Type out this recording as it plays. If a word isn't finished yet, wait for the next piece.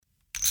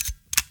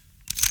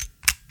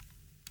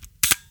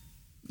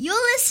You're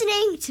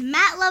listening to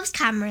Matt Loves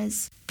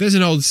Cameras. There's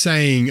an old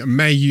saying,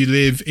 may you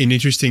live in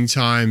interesting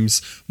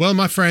times. Well,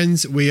 my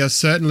friends, we are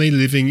certainly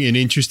living in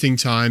interesting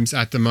times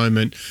at the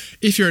moment.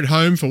 If you're at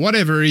home for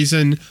whatever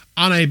reason,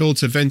 unable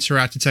to venture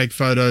out to take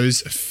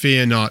photos,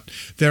 fear not.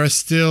 There are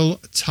still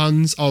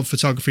tons of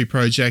photography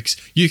projects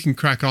you can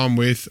crack on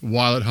with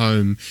while at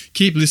home.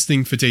 Keep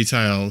listening for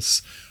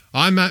details.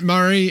 I'm Matt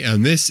Murray,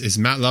 and this is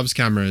Matt Loves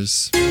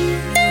Cameras.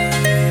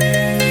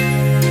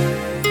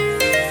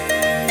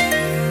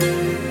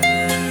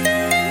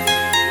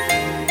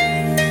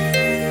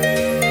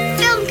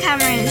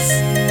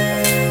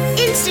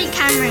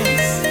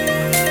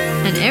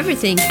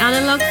 Everything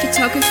analog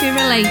photography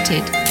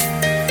related.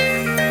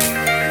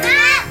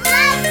 Matt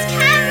Loves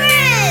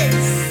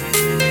Cameras!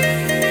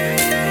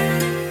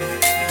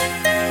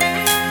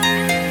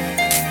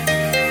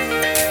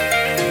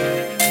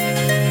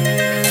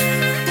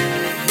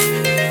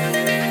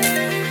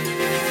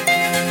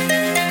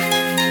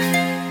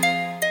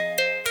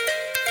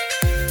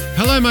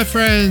 Hello, my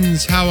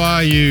friends. How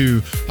are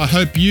you? I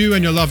hope you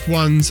and your loved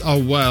ones are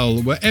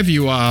well, wherever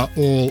you are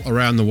all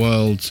around the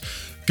world.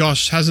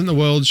 Gosh, hasn't the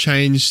world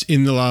changed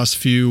in the last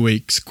few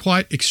weeks?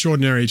 Quite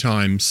extraordinary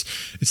times.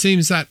 It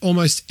seems that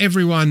almost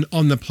everyone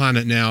on the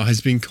planet now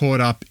has been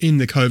caught up in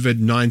the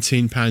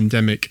COVID-19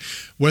 pandemic,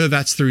 whether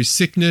that's through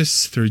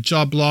sickness, through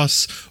job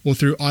loss, or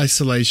through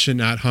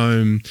isolation at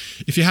home.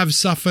 If you have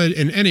suffered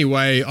in any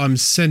way, I'm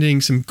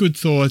sending some good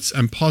thoughts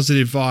and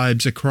positive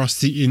vibes across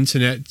the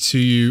internet to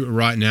you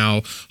right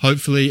now.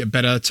 Hopefully,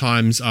 better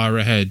times are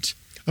ahead.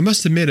 I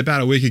must admit,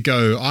 about a week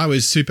ago, I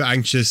was super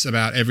anxious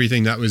about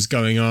everything that was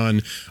going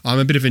on. I'm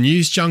a bit of a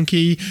news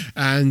junkie,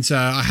 and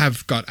I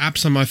have got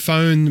apps on my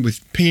phone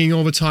with pinging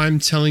all the time,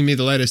 telling me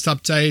the latest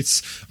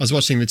updates. I was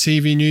watching the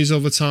TV news all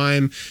the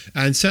time,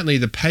 and certainly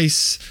the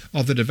pace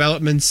of the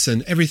developments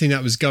and everything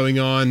that was going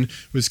on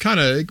was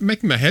kind of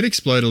making my head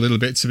explode a little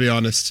bit, to be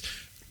honest.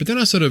 But then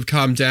I sort of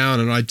calmed down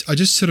and I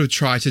just sort of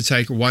tried to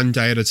take one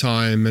day at a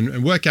time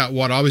and work out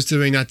what I was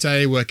doing that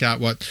day, work out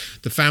what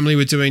the family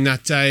were doing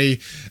that day,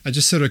 and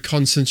just sort of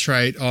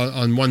concentrate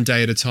on one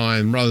day at a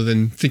time rather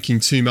than thinking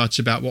too much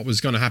about what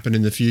was going to happen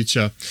in the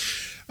future.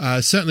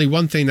 Certainly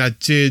one thing that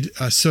did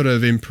sort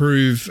of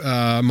improve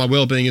my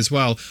well-being as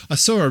well, I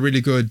saw a really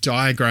good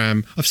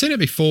diagram. I've seen it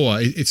before.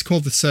 It's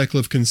called the Circle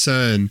of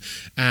Concern,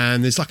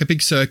 and there's like a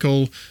big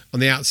circle on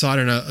the outside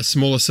and a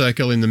smaller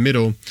circle in the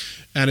middle.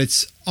 And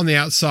it's on the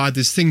outside,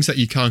 there's things that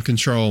you can't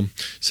control.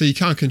 So you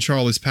can't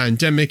control this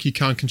pandemic, you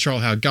can't control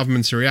how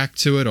governments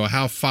react to it or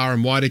how far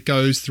and wide it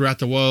goes throughout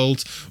the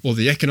world or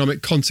the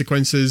economic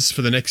consequences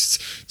for the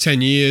next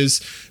 10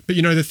 years. But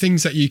you know, the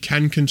things that you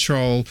can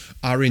control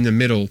are in the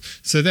middle.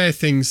 So they're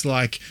things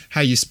like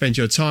how you spend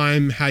your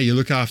time, how you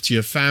look after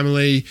your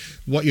family,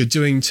 what you're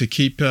doing to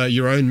keep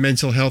your own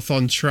mental health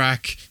on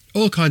track,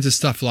 all kinds of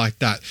stuff like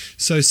that.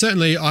 So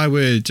certainly I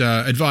would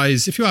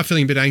advise, if you are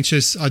feeling a bit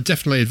anxious, I'd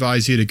definitely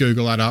advise you to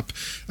Google that up,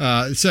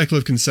 Circle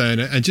of Concern,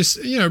 and just,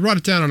 write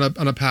it down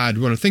on a pad.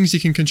 One of the things you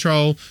can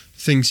control,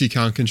 things you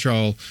can't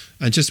control,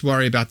 and just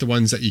worry about the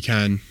ones that you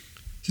can.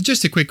 So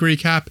just a quick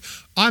recap.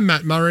 I'm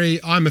Matt Murray.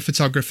 I'm a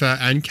photographer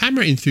and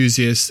camera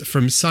enthusiast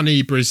from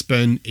sunny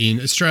Brisbane in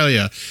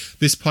Australia.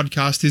 This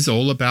podcast is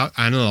all about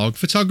analog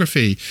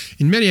photography.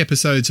 In many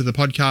episodes of the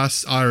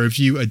podcast, I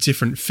review a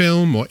different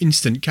film or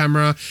instant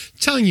camera,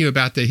 telling you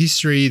about their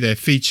history, their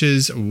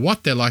features,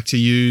 what they're like to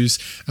use,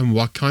 and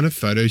what kind of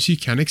photos you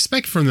can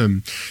expect from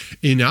them.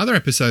 In other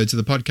episodes of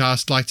the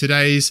podcast, like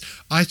today's,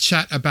 I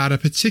chat about a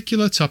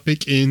particular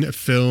topic in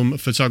film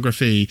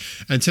photography.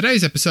 And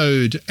today's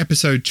episode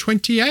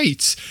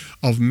 28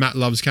 of Matt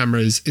Loves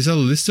Cameras, is a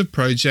list of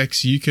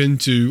projects you can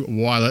do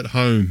while at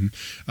home.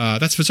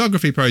 That's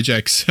photography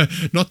projects,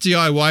 not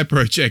DIY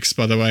projects,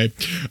 by the way.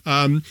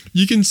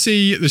 You can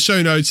see the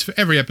show notes for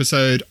every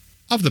episode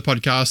of the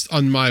podcast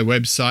on my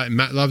website,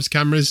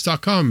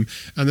 mattlovescameras.com.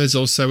 And there's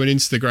also an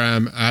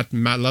Instagram at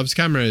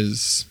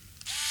mattlovescameras.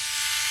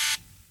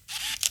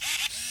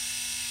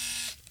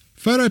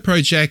 Photo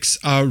projects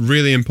are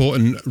really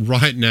important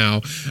right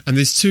now, and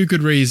there's two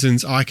good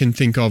reasons I can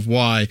think of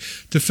why.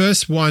 The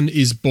first one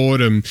is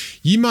boredom.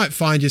 You might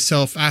find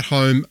yourself at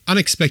home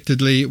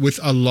unexpectedly with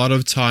a lot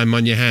of time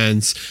on your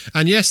hands.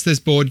 And yes,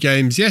 there's board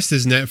games, yes,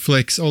 there's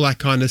Netflix, all that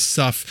kind of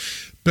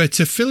stuff. But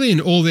to fill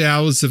in all the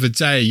hours of a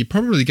day, you're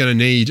probably going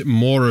to need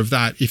more of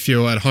that if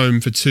you're at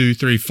home for 2,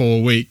 3,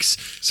 4 weeks.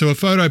 So a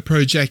photo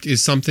project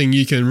is something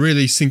you can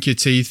really sink your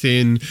teeth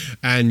in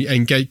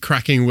and get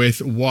cracking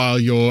with while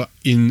you're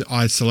in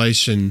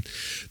isolation.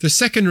 The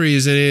second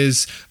reason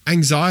is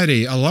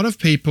anxiety. A lot of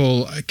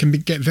people can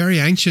get very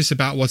anxious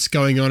about what's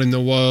going on in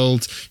the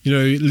world,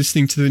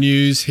 listening to the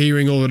news,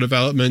 hearing all the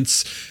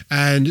developments.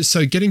 And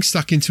so getting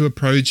stuck into a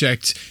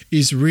project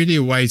is really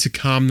a way to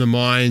calm the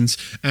mind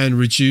and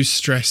reduce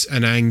stress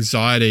and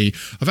anxiety.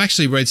 I've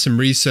actually read some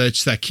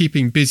research that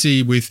keeping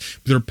busy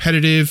with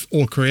repetitive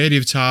or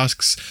creative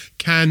tasks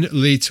can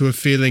lead to a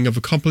feeling of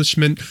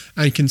accomplishment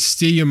and can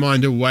steer your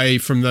mind away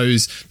from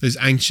those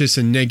anxious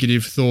and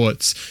negative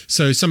thoughts.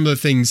 So some of the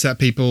things that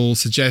people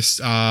suggest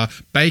are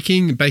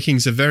baking.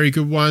 Baking's a very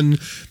good one.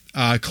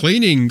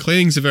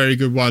 Cleaning's a very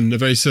good one, a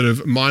very sort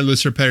of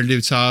mindless,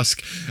 repetitive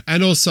task.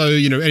 And also,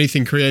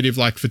 anything creative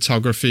like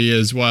photography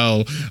as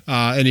well.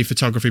 Any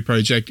photography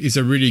project is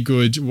a really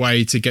good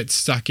way to get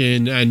stuck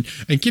in and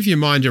give your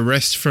mind a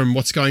rest from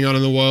what's going on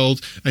in the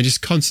world and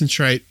just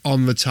concentrate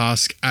on the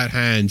task at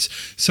hand.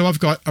 So I've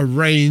got a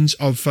range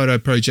of photo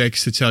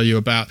projects to tell you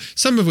about,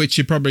 some of which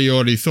you probably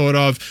already thought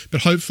of,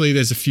 but hopefully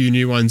there's a few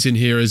new ones in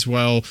here as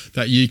well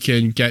that you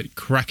can get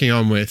cracking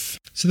on with.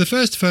 So the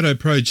first photo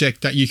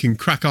project that you can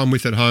crack on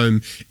with at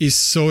home is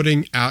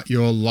sorting out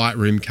your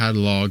Lightroom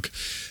catalog.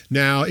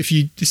 Now,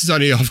 this is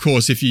only, of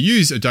course, if you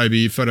use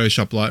Adobe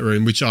Photoshop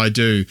Lightroom, which I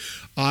do.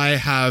 I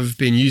have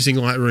been using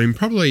Lightroom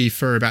probably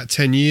for about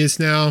 10 years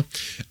now,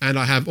 and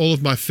I have all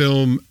of my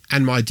film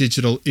and my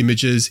digital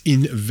images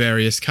in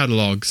various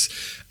catalogs.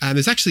 And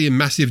there's actually a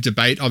massive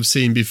debate I've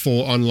seen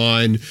before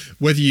online,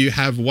 whether you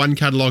have one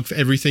catalog for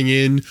everything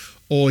in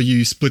or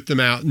you split them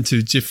out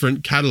into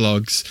different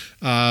catalogs.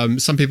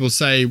 Some people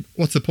say,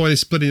 what's the point of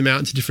splitting them out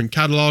into different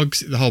catalogs?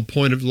 The whole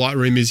point of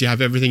Lightroom is you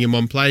have everything in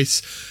one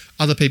place.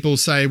 Other people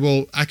say,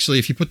 well, actually,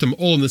 if you put them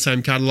all in the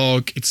same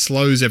catalog, it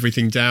slows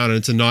everything down and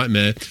it's a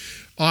nightmare.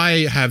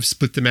 I have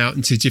split them out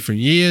into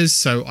different years.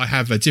 So I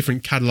have a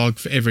different catalog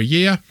for every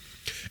year.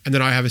 And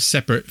then I have a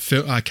separate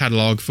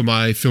catalog for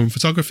my film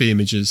photography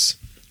images.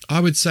 I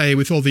would say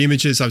with all the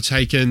images I've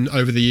taken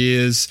over the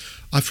years,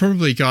 I've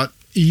probably got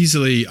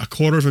easily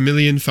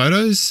 250,000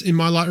 photos in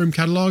my Lightroom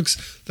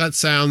catalogs. That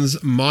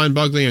sounds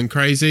mind-boggling and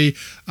crazy,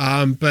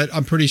 but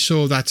I'm pretty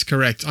sure that's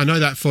correct. I know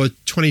that for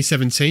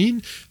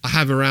 2017, I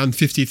have around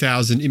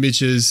 50,000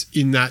 images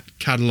in that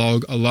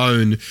catalog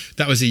alone.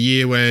 That was a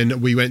year when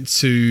we went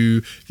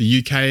to the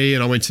UK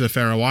and I went to the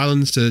Faroe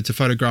Islands to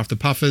photograph the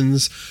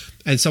puffins.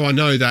 And so I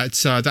know that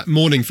that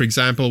morning, for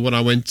example, when I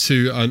went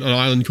to an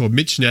island called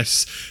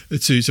Mitchness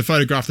to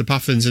photograph the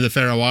puffins in the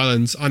Faroe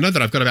Islands, I know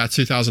that I've got about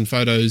 2,000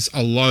 photos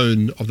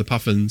alone of the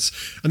puffins.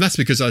 And that's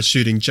because I was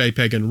shooting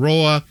JPEG and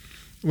RAW.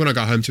 When I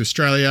got home to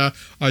Australia,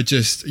 I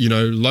just,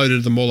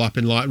 loaded them all up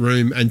in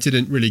Lightroom and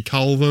didn't really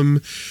cull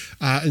them.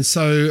 And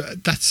so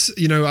that's,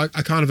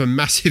 a kind of a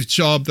massive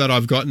job that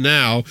I've got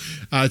now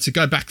to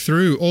go back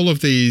through all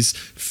of these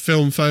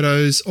film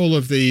photos, all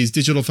of these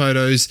digital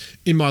photos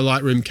in my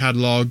Lightroom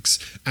catalogs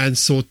and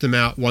sort them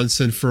out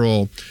once and for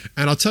all.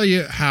 And I'll tell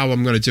you how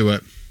I'm going to do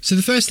it. So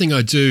the first thing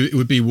I do, it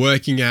would be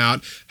working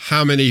out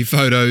how many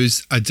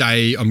photos a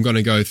day I'm going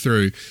to go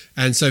through.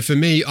 And so for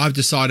me, I've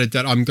decided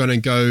that I'm going to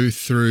go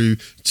through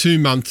 2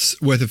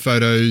 months worth of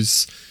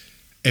photos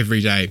every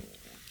day.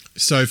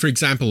 So for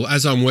example,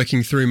 as I'm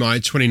working through my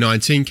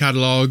 2019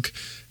 catalogue,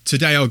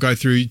 today I'll go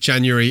through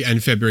January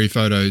and February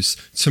photos.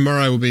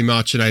 Tomorrow will be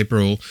March and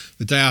April.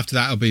 The day after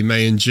that will be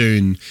May and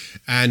June.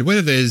 And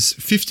whether there's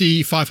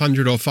 50,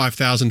 500 or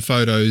 5,000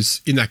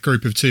 photos in that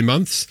group of 2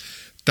 months,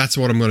 that's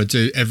what I'm going to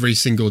do every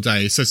single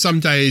day. So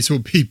some days will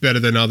be better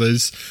than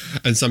others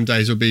and some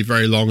days will be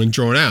very long and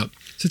drawn out.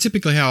 So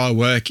typically how I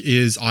work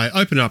is I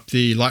open up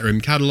the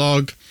Lightroom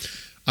catalog,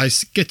 I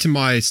get to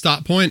my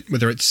start point,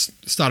 whether it's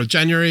start of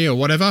January or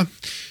whatever,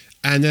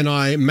 and then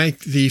I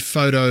make the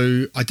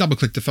photo, I double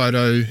click the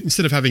photo.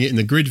 Instead of having it in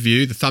the grid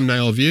view, the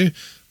thumbnail view,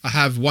 I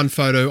have one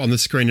photo on the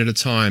screen at a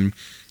time.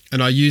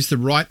 And I use the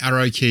right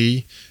arrow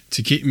key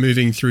to keep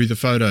moving through the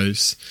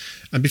photos.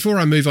 And before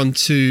I move on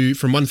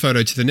from one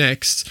photo to the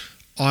next,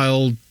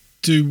 I'll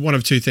do one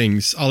of two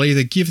things. I'll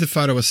either give the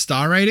photo a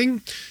star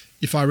rating.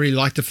 If I really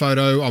like the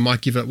photo, I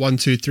might give it 1,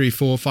 2, 3,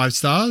 4, 5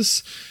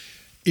 stars.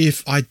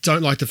 If I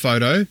don't like the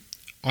photo,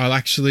 I'll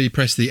actually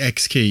press the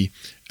X key.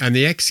 And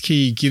the X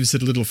key gives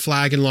it a little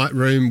flag in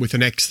Lightroom with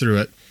an X through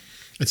it.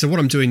 And so what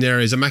I'm doing there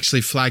is I'm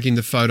actually flagging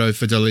the photo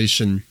for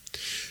deletion.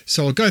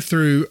 So I'll go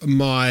through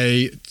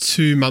my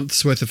 2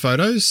 months worth of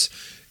photos,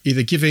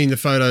 either giving the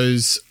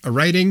photos a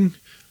rating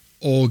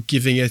or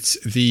giving it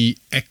the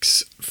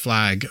X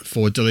flag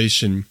for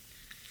deletion.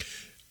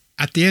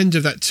 At the end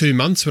of that 2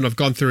 months, when I've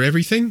gone through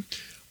everything,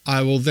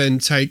 I will then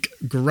take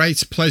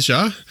great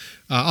pleasure.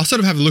 I'll sort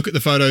of have a look at the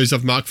photos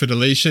I've marked for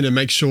deletion and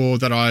make sure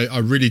that I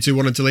really do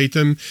want to delete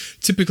them.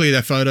 Typically,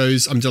 they're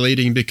photos I'm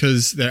deleting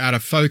because they're out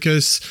of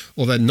focus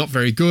or they're not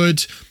very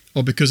good,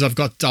 or because I've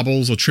got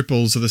doubles or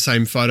triples of the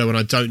same photo and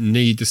I don't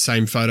need the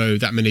same photo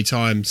that many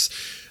times.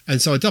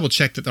 And so I double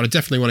check that I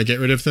definitely want to get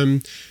rid of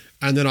them.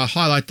 And then I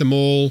highlight them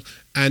all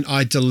and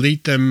I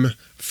delete them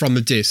from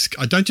the disk.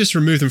 I don't just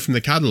remove them from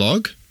the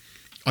catalog.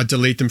 I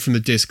delete them from the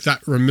disk.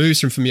 That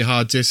removes them from your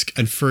hard disk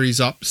and frees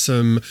up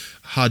some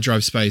hard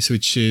drive space,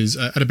 which is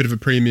at a bit of a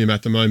premium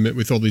at the moment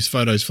with all these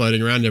photos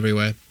floating around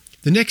everywhere.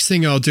 The next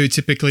thing I'll do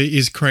typically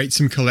is create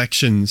some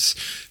collections.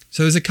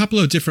 So there's a couple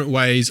of different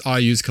ways I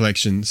use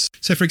collections.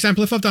 So for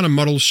example, if I've done a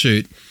model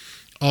shoot,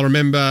 I'll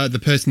remember the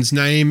person's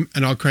name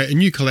and I'll create a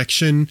new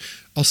collection.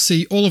 I'll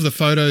see all of the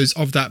photos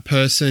of that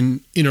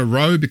person in a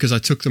row because I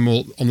took them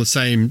all on the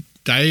same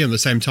day, on the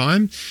same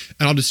time,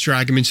 and I'll just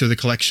drag them into the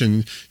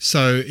collection.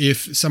 So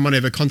if someone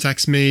ever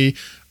contacts me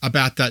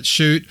about that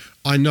shoot,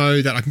 I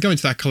know that I can go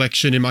into that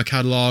collection in my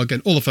catalog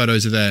and all the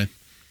photos are there.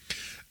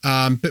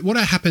 But what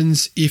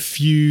happens if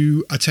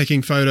you are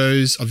taking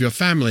photos of your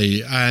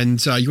family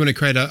and you want to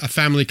create a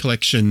family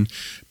collection,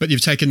 but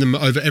you've taken them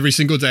over every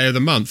single day of the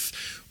month?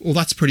 Well,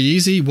 that's pretty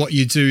easy. What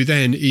you do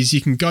then is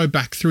you can go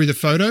back through the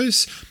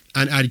photos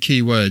and add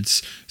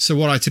keywords. So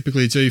what I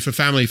typically do for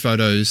family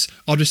photos,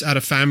 I'll just add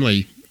a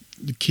family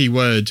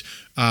keyword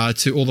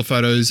to all the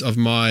photos of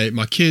my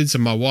kids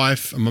and my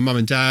wife and my mum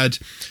and dad.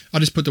 I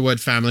just put the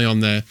word family on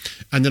there,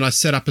 and then I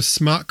set up a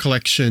smart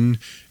collection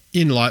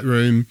in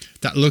Lightroom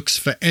that looks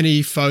for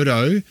any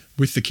photo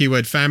with the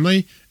keyword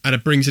family, and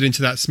it brings it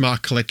into that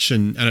smart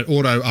collection and it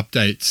auto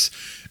updates.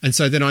 And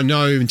so then I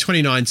know in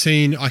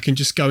 2019 I can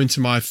just go into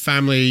my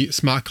family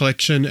smart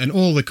collection, and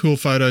all the cool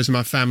photos of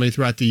my family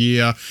throughout the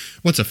year,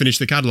 once I finish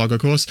the catalogue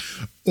of course,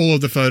 all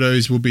of the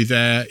photos will be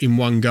there in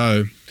one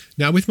go.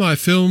 Now, with my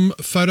film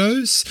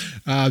photos,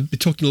 I've been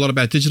talking a lot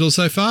about digital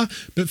so far,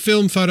 but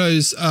film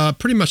photos are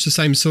pretty much the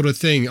same sort of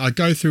thing. I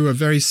go through a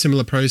very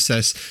similar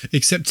process,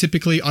 except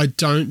typically I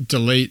don't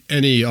delete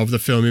any of the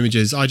film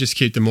images. I just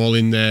keep them all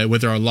in there,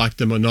 whether I like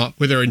them or not,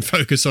 whether they're in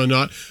focus or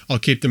not, I'll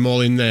keep them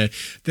all in there.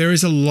 There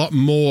is a lot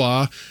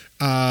more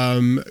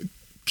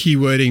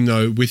keywording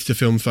though with the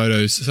film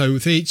photos. So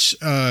with each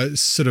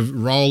sort of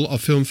roll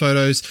of film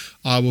photos,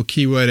 I will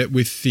keyword it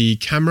with the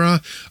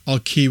camera, I'll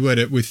keyword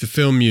it with the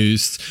film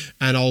used,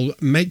 and I'll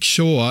make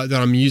sure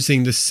that I'm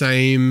using the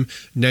same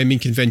naming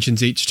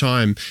conventions each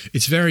time.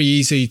 It's very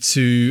easy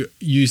to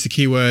use the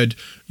keyword,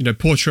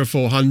 Portra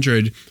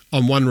 400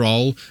 on one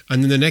roll,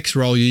 and then the next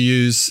roll you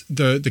use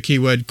the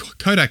keyword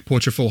Kodak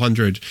Portra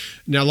 400.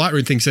 Now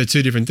Lightroom thinks they're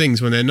two different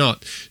things when they're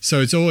not.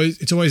 So it's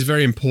always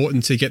very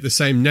important to get the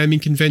same naming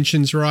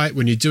conventions right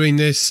when you're doing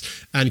this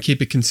and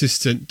keep it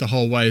consistent the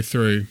whole way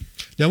through.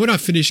 Now, when I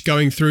finish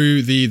going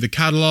through the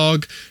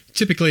catalogue,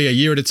 typically a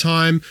year at a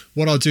time,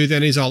 what I'll do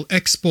then is I'll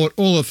export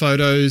all the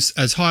photos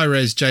as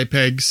high-res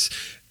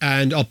JPEGs,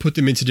 and I'll put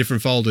them into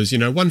different folders,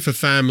 one for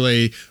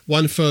family,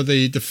 one for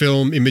the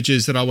film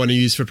images that I want to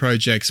use for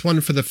projects,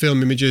 one for the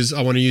film images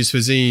I want to use for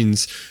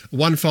zines,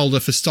 one folder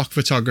for stock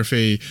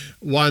photography,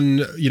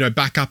 one,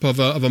 backup of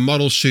a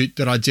model shoot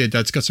that I did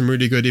that's got some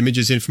really good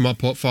images in for my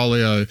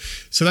portfolio.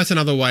 So that's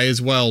another way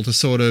as well to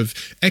sort of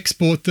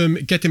export them,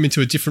 get them into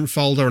a different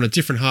folder on a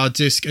different hard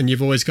disk, and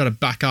you've always got a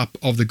backup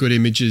of the good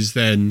images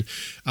then.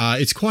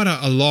 It's quite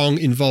a long,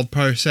 involved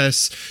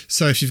process.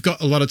 So if you've got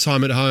a lot of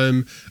time at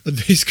home,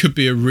 this could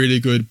be a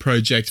really good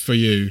project for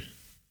you.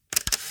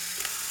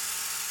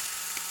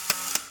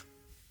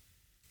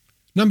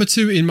 Number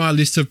 2 in my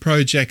list of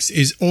projects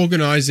is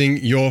organizing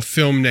your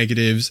film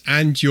negatives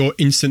and your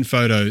instant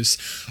photos.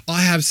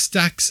 I have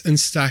stacks and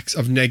stacks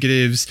of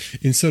negatives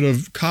in sort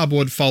of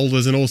cardboard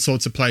folders and all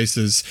sorts of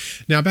places.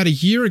 Now, about a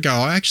year ago,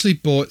 I actually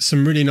bought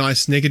some really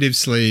nice negative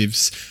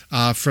sleeves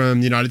from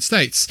the United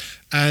States.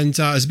 And it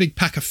was a big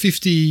pack of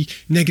 50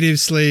 negative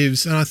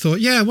sleeves. And I thought,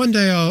 one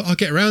day I'll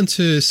get around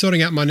to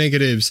sorting out my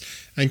negatives.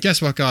 And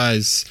guess what,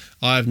 guys?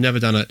 I've never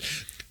done it.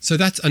 So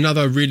that's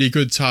another really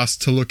good task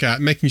to look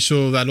at, making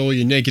sure that all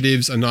your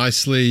negatives are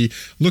nicely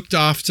looked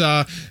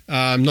after,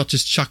 not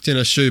just chucked in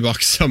a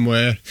shoebox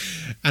somewhere.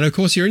 And of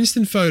course, your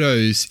instant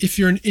photos. If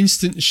you're an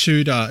instant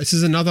shooter, this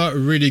is another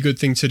really good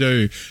thing to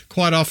do.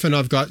 Quite often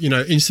I've got,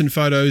 instant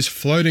photos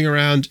floating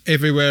around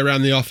everywhere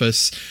around the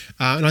office.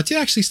 And I did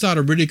actually start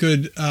a really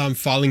good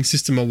filing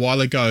system a while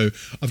ago.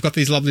 I've got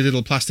these lovely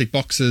little plastic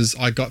boxes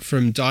I got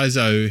from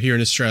Daiso here in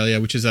Australia,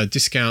 which is a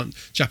discount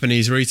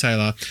Japanese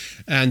retailer.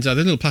 And the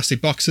little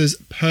plastic boxes,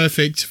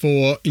 perfect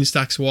for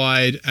Instax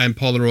wide and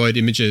Polaroid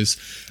images.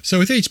 So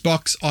with each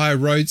box, I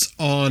wrote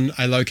on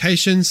a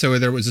location, so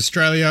whether it was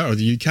Australia or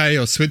the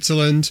UK or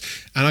Switzerland,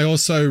 and I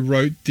also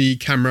wrote the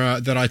camera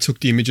that I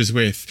took the images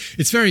with.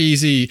 It's very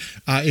easy,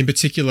 in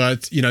particular,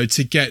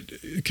 to get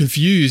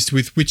confused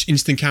with which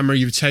instant camera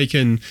you've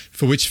taken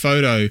for which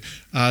photo.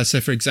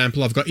 So for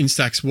example, I've got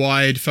Instax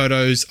wide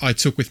photos I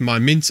took with my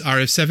Mint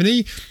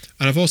RF70,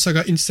 and I've also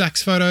got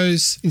Instax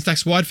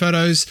wide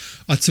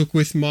photos I took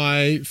with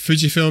my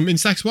Fujifilm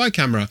Instax wide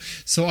camera.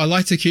 So I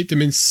like to keep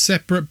them in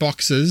separate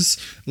boxes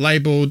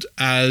labeled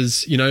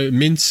as,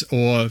 Mint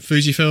or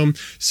Fujifilm,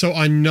 so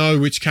I know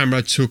which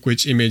camera took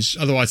which image.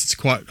 Otherwise, it's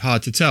quite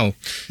hard to tell.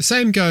 The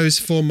same goes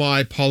for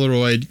my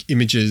Polaroid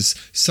images.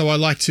 So I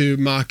like to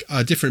mark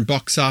a different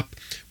box up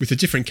with a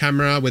different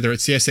camera, whether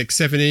it's the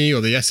SX70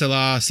 or the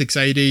SLR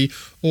 680,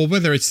 or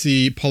whether it's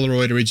the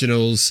Polaroid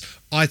Originals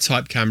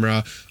I-type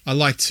camera. I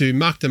like to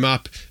mark them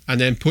up and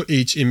then put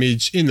each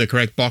image in the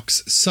correct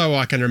box so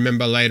I can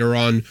remember later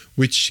on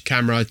which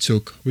camera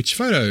took which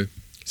photo.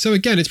 So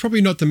again, it's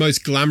probably not the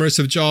most glamorous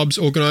of jobs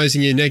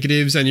organizing your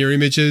negatives and your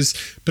images,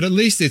 but at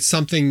least it's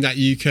something that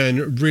you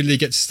can really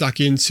get stuck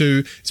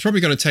into. It's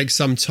probably going to take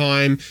some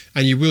time,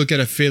 and you will get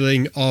a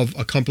feeling of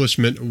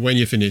accomplishment when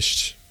you're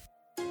finished.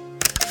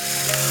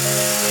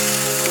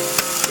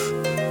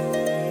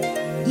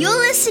 You're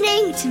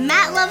listening to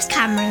Matt Loves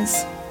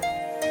Cameras.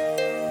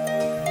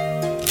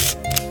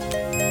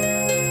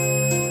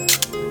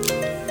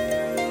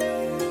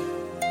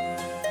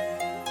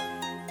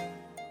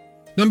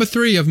 Number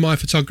 3 of my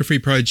photography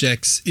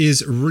projects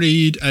is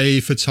read a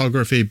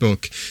photography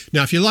book.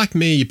 Now, if you're like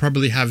me, you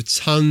probably have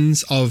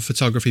tons of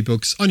photography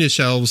books on your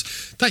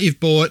shelves that you've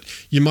bought,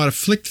 you might have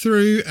flicked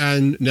through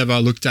and never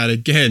looked at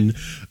again.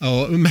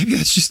 Or maybe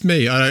that's just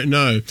me, I don't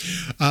know.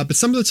 But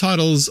some of the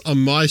titles on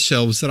my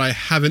shelves that I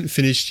haven't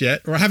finished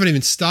yet, or I haven't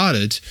even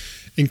started,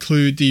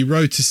 include The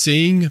Road to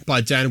Seeing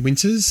by Dan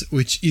Winters,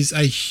 which is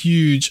a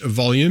huge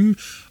volume.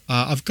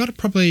 I've got it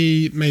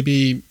probably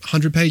maybe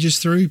 100 pages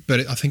through,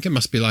 but I think it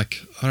must be like,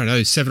 I don't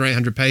know, 700 or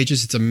 800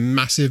 pages. It's a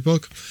massive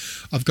book.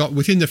 I've got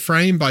Within the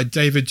Frame by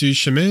David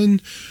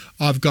Duchemin.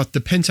 I've got The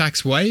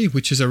Pentax Way,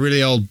 which is a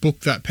really old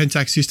book that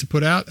Pentax used to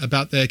put out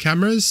about their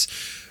cameras.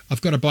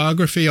 I've got a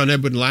biography on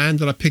Edwin Land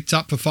that I picked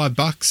up for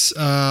 $5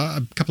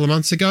 a couple of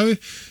months ago.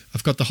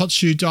 I've got The Hot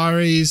Shoe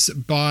Diaries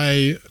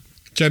by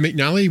Joe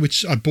McNally,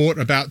 which I bought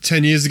about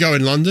 10 years ago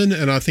in London,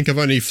 and I think I've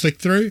only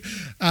flicked through.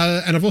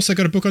 And I've also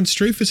got a book on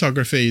street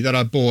photography that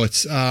I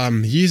bought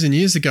years and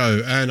years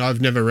ago, and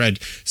I've never read.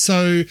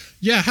 So,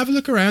 yeah, have a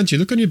look around you.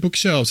 Look on your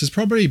bookshelves. There's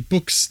probably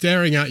books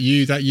staring at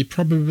you that you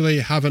probably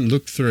haven't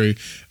looked through.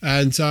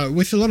 And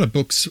with a lot of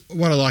books,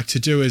 what I like to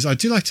do is I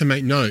do like to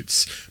make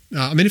notes.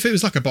 If it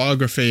was like a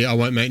biography, I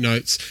won't make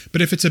notes.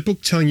 But if it's a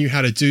book telling you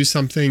how to do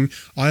something,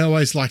 I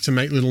always like to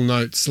make little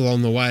notes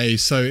along the way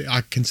so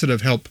I can sort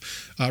of help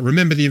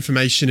remember the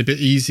information a bit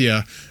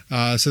easier.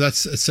 So that's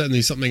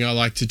certainly something I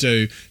like to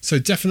do. So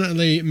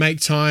definitely make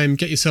time,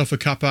 get yourself a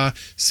cuppa,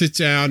 sit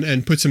down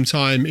and put some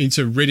time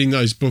into reading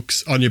those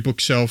books on your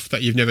bookshelf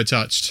that you've never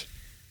touched.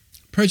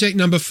 Project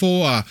number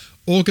 4.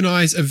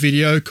 Organize a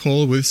video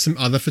call with some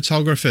other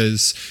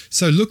photographers.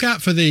 So look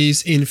out for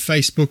these in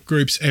Facebook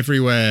groups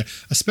everywhere,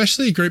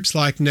 especially groups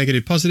like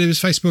Negative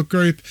Positives Facebook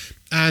group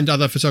and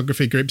other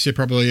photography groups you're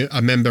probably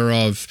a member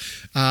of.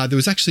 There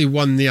was actually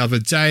one the other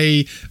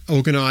day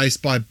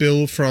organised by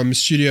Bill from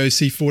Studio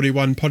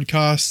C41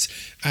 Podcasts,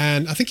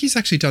 and I think he's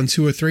actually done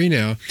 2 or 3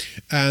 now.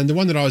 And the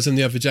one that I was in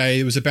the other day,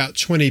 it was about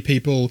 20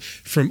 people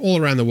from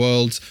all around the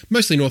world,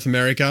 mostly North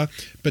America,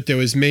 but there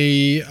was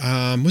me.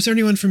 Was there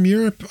anyone from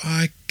Europe?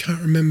 I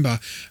can't remember.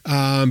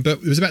 But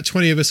there was about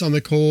 20 of us on the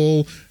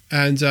call.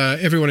 And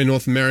everyone in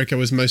North America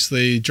was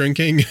mostly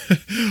drinking.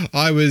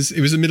 It was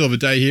the middle of the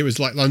day here. It was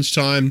like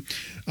lunchtime.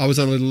 I was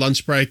on a little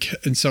lunch break,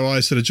 and so I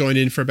sort of joined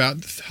in for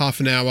about half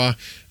an hour,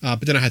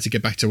 but then I had to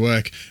get back to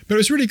work. But it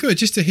was really good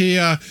just to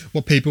hear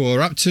what people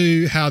were up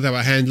to, how they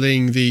were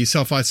handling the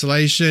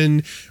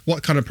self-isolation,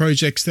 what kind of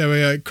projects they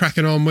were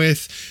cracking on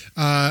with.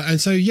 And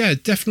so, yeah,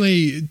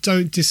 definitely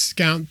don't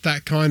discount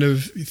that kind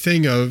of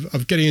thing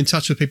of getting in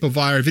touch with people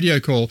via a video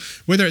call,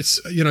 whether it's,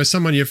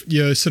 someone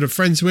you're sort of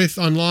friends with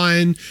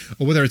online,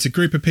 or whether it's a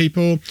group of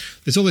people.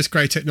 There's all this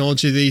great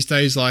technology these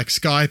days like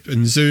Skype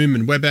and Zoom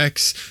and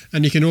WebEx,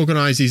 and you can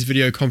organize these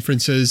video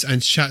conferences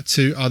and chat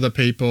to other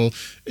people,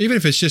 even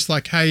if it's just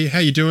like, hey, how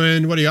you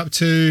doing? What are you up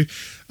to?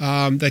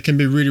 That can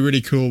be a really, really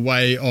cool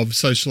way of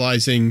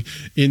socializing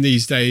in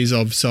these days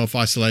of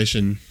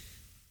self-isolation.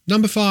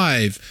 Number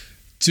 5.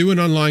 Do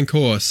an online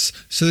course.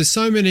 So there's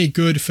so many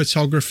good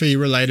photography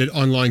related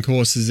online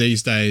courses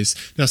these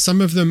days. Now, some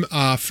of them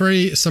are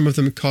free, some of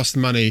them cost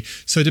money.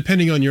 So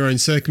depending on your own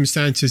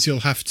circumstances,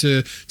 you'll have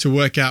to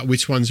work out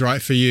which one's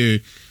right for you.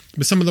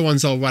 But some of the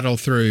ones I'll rattle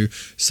through.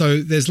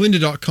 So there's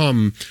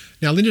lynda.com.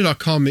 Now,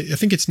 lynda.com, I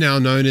think it's now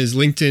known as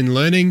LinkedIn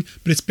Learning,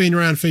 but it's been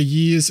around for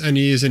years and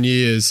years and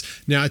years.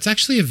 Now, it's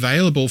actually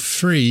available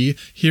free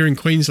here in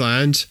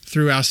Queensland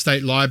through our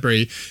state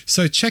library.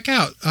 So check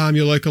out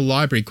your local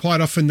library. Quite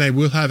often they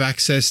will have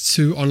access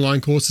to online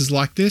courses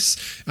like this.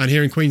 And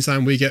here in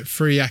Queensland, we get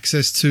free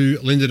access to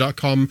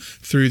lynda.com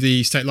through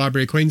the State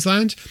Library of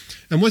Queensland.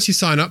 And once you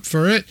sign up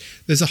for it,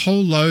 there's a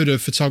whole load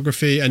of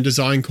photography and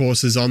design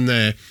courses on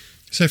there.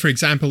 So, for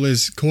example,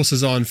 there's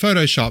courses on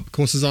Photoshop,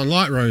 courses on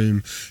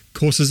Lightroom,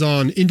 courses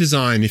on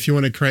InDesign if you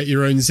want to create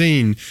your own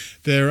zine.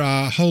 There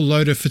are a whole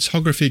load of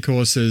photography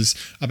courses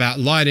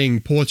about lighting,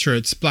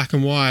 portraits, black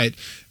and white,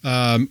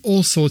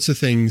 all sorts of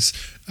things.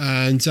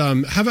 And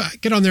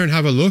get on there and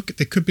have a look.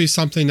 There could be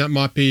something that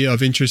might be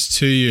of interest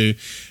to you.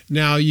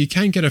 Now, you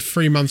can get a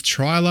free month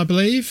trial, I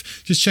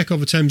believe. Just check all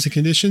the terms and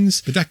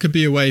conditions. But that could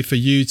be a way for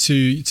you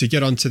to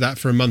get onto that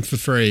for a month for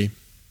free.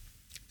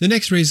 The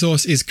next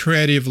resource is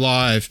Creative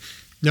Live.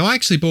 Now, I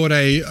actually bought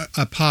a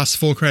pass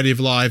for Creative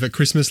Live at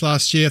Christmas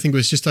last year. I think it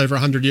was just over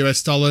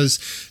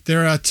 $100.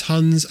 There are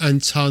tons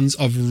and tons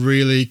of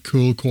really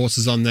cool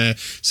courses on there.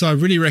 So I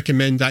really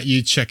recommend that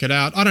you check it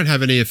out. I don't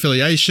have any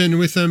affiliation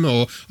with them,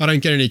 or I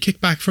don't get any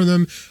kickback from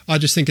them. I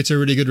just think it's a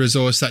really good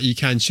resource that you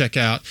can check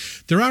out.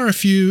 There are a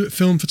few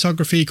film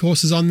photography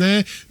courses on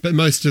there, but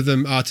most of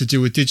them are to do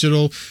with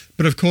digital.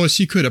 But of course,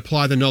 you could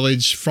apply the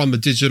knowledge from the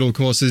digital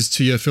courses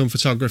to your film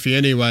photography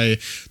anyway.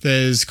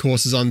 There's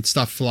courses on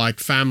stuff like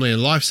family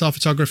and lifestyle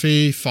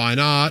photography, fine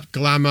art,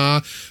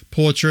 glamour,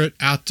 portrait,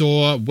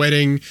 outdoor,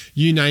 wedding,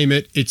 you name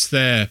it, it's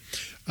there.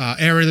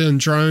 Aerial and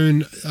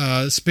drone,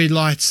 speed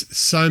lights,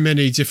 so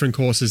many different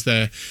courses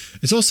there.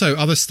 There's also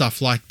other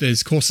stuff like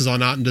there's courses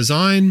on art and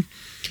design.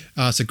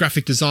 So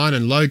graphic design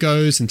and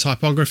logos and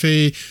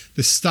typography.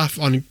 There's stuff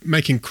on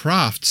making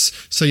crafts.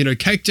 So,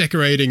 cake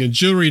decorating and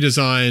jewelry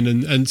design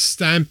and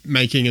stamp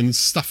making and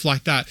stuff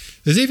like that.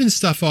 There's even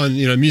stuff on,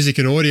 music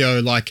and audio,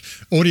 like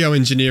audio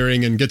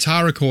engineering and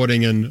guitar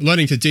recording and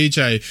learning to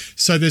DJ.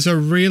 So there's a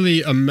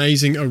really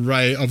amazing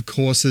array of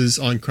courses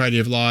on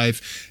Creative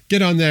Live.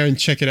 Get on there and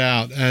check it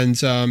out. And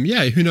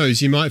who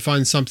knows, you might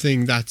find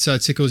something that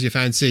tickles your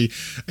fancy.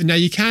 Now,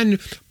 you can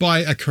buy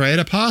a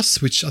creator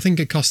pass, which I think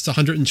it costs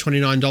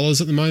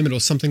 $129 at the moment or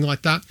something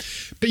like that.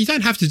 But you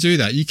don't have to do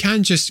that. You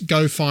can just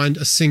go find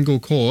a single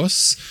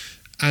course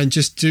and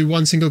just do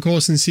one single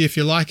course and see if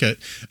you like it.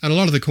 And a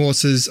lot of the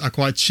courses are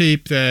quite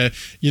cheap. They're,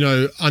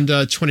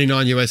 under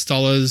 $29 US.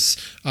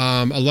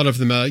 A lot of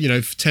them are,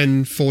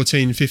 $10,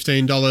 $14,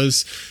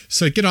 $15.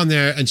 So get on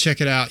there and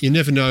check it out. You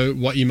never know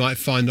what you might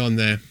find on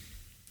there.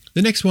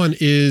 The next one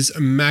is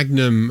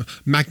Magnum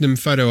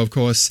Photo, of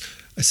course.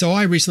 So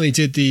I recently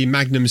did the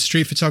Magnum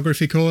street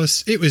photography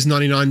course. It was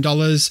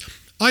 $99.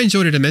 I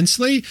enjoyed it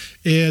immensely.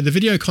 The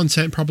video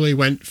content probably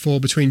went for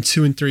between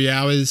 2 and 3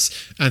 hours.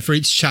 And for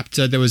each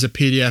chapter, there was a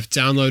PDF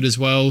download as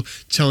well,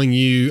 telling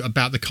you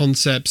about the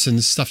concepts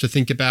and stuff to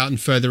think about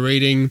and further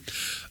reading.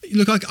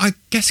 Look, I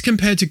guess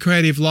compared to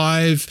Creative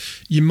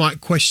Live, you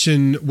might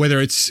question whether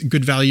it's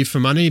good value for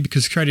money,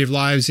 because Creative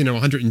Live's,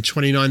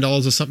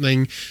 $129 or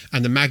something,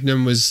 and the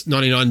Magnum was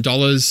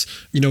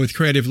 $99. With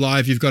Creative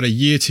Live, you've got a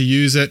year to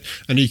use it,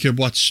 and you could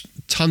watch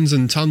tons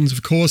and tons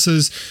of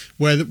courses,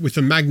 where with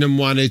the Magnum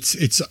one, it's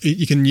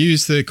you can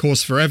use the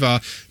course forever,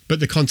 but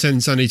the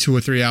content's only 2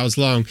 or 3 hours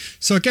long.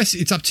 So I guess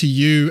it's up to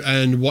you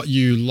and what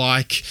you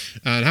like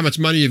and how much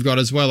money you've got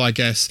as well, I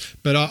guess.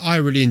 But I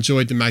really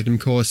enjoyed the Magnum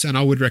course, and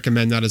I would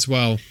recommend that as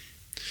well.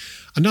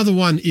 Another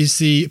one is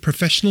the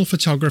Professional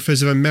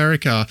Photographers of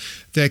America.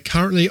 They're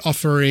currently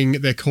offering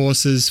their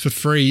courses for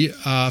free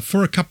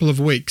for a couple of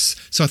weeks.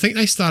 So I think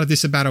they started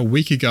this about a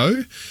week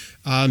ago.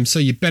 So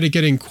you better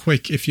get in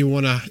quick if you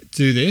want to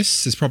do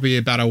this. There's probably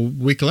about a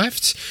week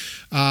left.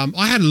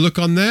 I had a look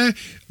on there.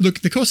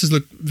 Look, the courses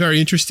look very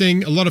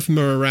interesting. A lot of them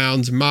are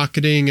around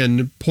marketing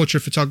and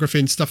portrait photography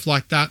and stuff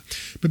like that.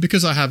 But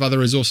because I have other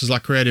resources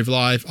like Creative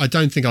Live, I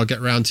don't think I'll get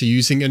around to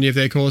using any of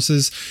their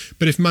courses.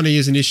 But if money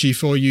is an issue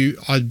for you,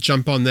 I'd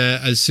jump on there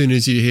as soon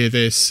as you hear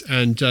this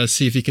and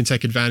see if you can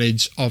take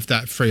advantage of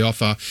that free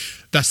offer.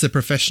 That's the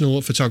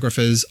Professional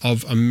Photographers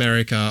of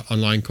America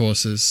online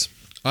courses.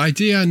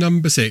 Idea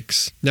number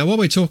 6. Now, while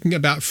we're talking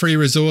about free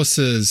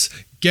resources,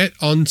 get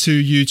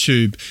onto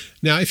YouTube.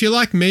 Now, if you're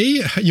like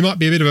me, you might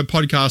be a bit of a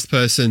podcast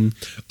person.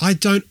 I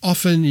don't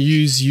often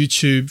use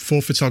YouTube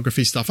for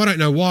photography stuff. I don't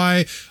know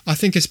why. I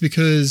think it's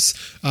because,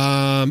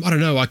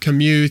 I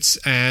commute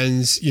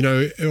and,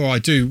 or I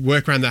do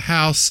work around the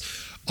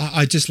house.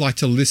 I just like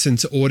to listen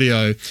to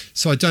audio,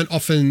 so I don't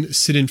often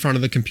sit in front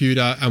of the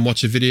computer and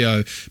watch a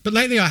video. But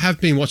lately I have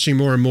been watching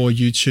more and more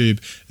YouTube.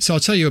 So I'll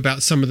tell you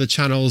about some of the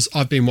channels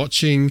I've been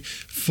watching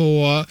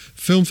for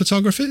film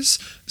photographers.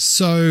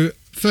 So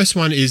first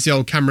one is the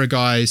Old Camera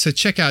Guy. So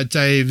check out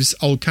Dave's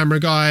Old Camera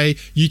Guy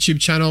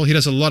YouTube channel. He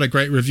does a lot of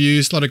great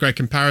reviews, a lot of great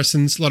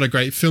comparisons, a lot of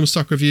great film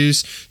stock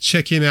reviews.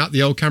 Check him out,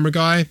 the Old Camera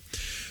Guy.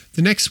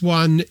 The next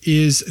one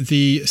is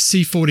the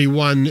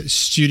C41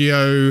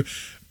 Studio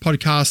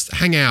podcast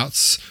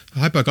Hangouts. I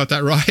hope I got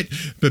that right.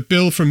 But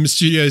Bill from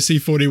Studio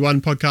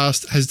C41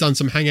 podcast has done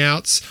some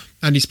Hangouts,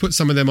 and he's put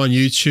some of them on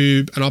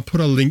YouTube, and I'll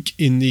put a link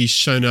in the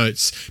show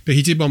notes. But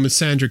he did one with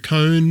Sandra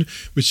Cohn,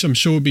 which I'm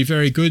sure will be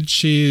very good.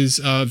 She is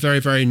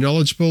very, very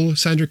knowledgeable,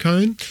 Sandra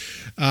Cohn.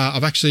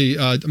 I'm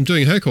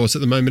doing her course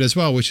at the moment as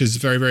well, which is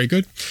very, very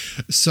good.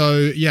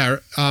 So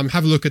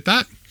have a look at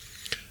that.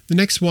 The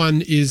next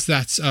one is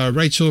that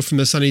Rachel from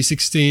the Sunny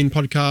 16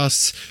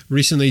 podcast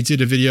recently did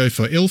a video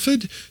for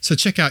Ilford. So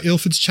check out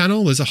Ilford's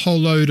channel. There's a whole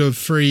load of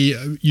free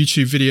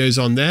YouTube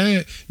videos on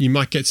there. You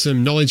might get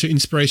some knowledge or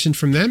inspiration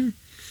from them.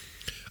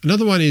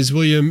 Another one is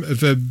William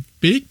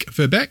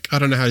Verbeek. I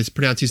don't know how to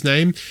pronounce his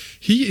name.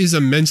 He is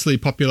immensely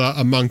popular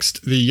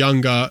amongst the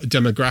younger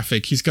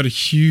demographic. He's got a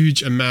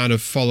huge amount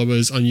of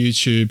followers on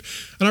YouTube,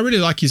 and I really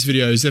like his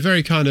videos. They're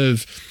very kind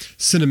of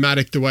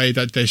cinematic, the way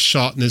that they're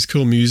shot, and there's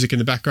cool music in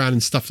the background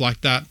and stuff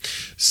like that.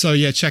 So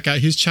check out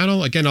his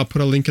channel. Again, I'll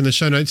put a link in the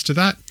show notes to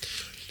that.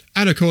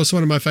 And of course,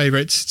 one of my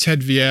favorites,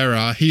 Ted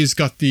Vieira. He's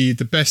got the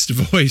best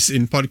voice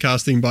in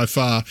podcasting by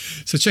far.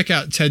 So check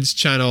out Ted's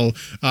channel.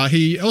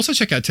 He also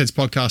check out Ted's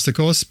podcast, of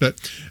course, but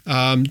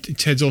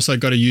Ted's also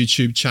got a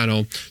YouTube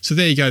channel. So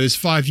there you go. There's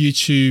 5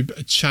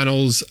 YouTube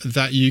channels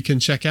that you can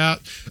check out.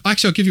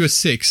 Actually, I'll give you a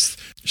 6th.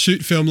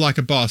 Shoot Film Like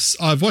a Boss.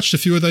 I've watched a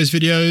few of those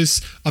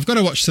videos. I've got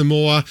to watch some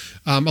more.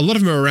 A lot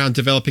of them are around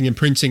developing and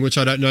printing, which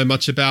I don't know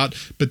much about,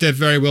 but they're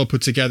very well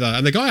put together.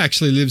 And the guy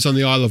actually lives on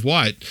the Isle of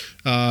Wight,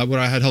 where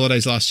I had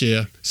holidays last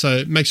year.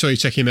 So make sure you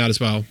check him out as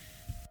well.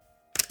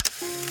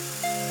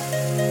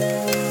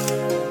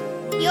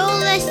 You're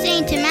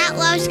listening to Matt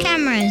Loves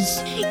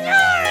Cameras.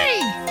 Yay!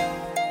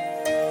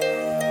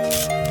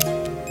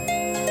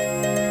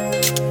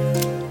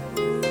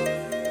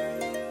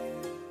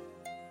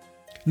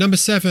 Number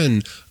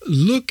 7,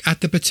 look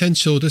at the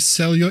potential to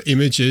sell your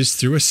images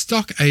through a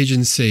stock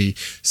agency.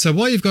 So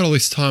while you've got all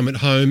this time at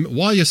home,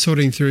 while you're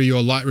sorting through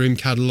your Lightroom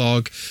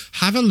catalog,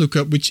 have a look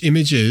at which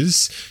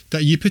images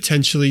that you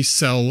potentially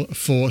sell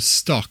for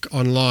stock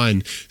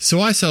online. So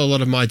I sell a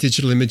lot of my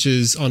digital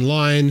images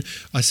online.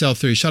 I sell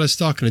through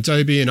Shutterstock and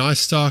Adobe and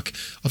iStock.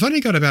 I've only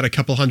got about a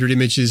couple hundred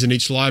images in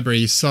each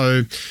library,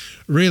 so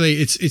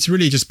really it's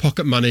really just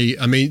pocket money.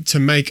 I mean, to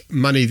make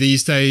money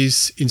these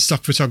days in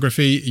stock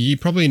photography, you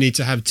probably need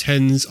to have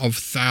tens of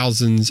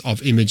thousands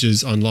of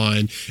images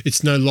online.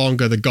 It's no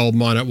longer the gold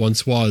mine it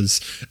once was,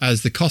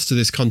 as the cost of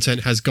this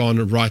content has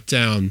gone right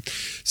down.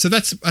 So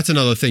that's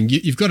another thing.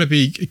 You've got to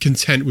be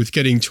content with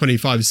getting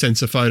 25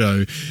 cents a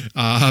photo,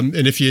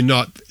 and if you're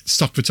not,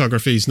 stock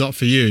photography is not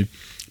for you.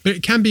 But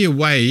it can be a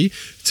way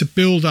to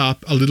build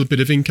up a little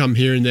bit of income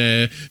here and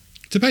there,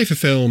 to pay for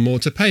film or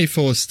to pay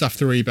for stuff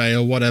through eBay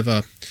or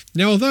whatever.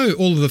 Now, although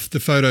all of the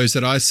photos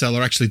that I sell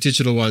are actually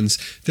digital ones,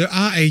 there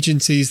are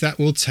agencies that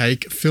will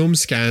take film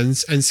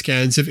scans and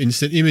scans of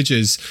instant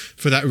images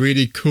for that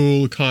really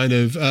cool kind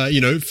of,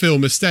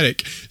 film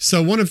aesthetic.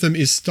 So one of them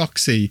is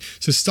Stocksy.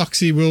 So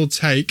Stocksy will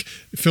take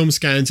film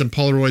scans and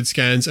Polaroid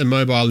scans and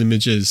mobile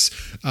images.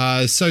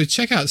 So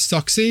check out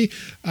Stocksy.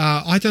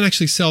 I don't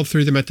actually sell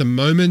through them at the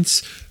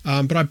moment,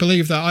 but I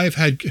believe that I've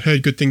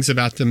heard good things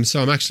about them.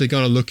 So I'm actually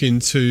going to look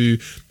into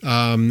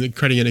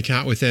creating an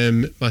account with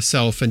them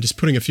myself and just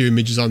putting a few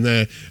images on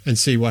there and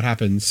see what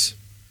happens.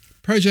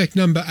 Project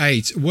number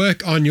 8,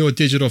 work on your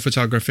digital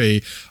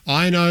photography.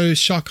 I know,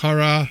 shock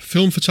horror,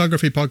 film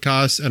photography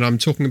podcast, and I'm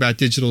talking about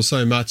digital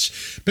so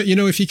much. But,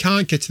 if you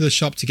can't get to the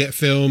shop to get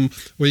film,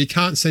 or you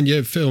can't send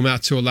your film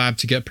out to a lab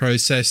to get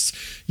processed,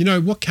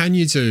 what can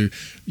you do?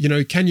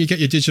 Can you get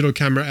your digital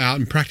camera out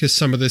and practice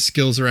some of the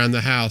skills around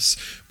the house?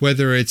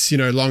 Whether it's,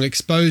 long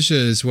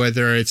exposures,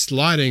 whether it's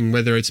lighting,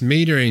 whether it's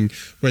metering,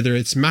 whether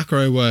it's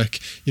macro work,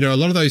 a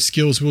lot of those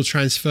skills will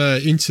transfer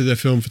into the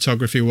film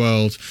photography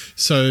world.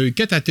 So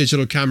get that digital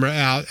camera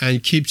out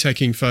and keep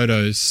taking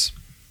photos.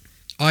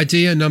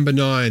 Idea number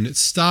 9,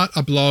 start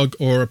a blog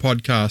or a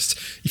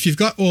podcast. If you've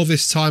got all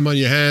this time on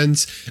your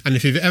hands, and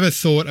if you've ever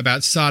thought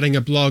about starting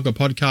a blog or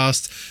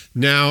podcast,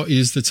 now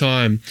is the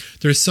time.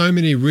 There are so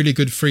many really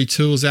good free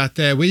tools out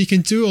there where you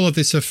can do all of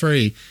this for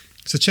free.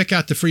 So check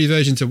out the free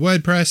versions of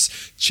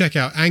WordPress, check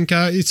out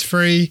Anchor, it's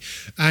free,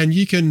 and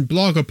you can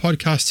blog or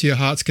podcast to your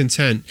heart's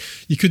content.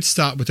 You could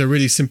start with a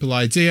really simple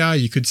idea.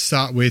 You could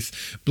start with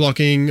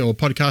blogging or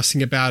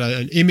podcasting about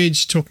an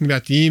image, talking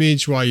about the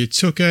image, why you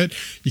took it.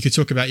 You could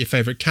talk about your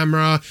favorite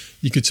camera.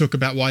 You could talk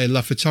about why you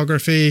love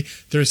photography.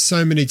 There are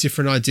so many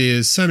different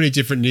ideas, so many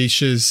different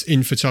niches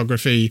in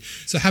photography.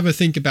 So have a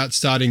think about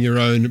starting your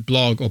own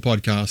blog or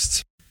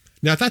podcast.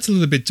 Now, if that's a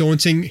little bit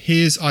daunting,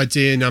 here's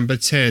idea number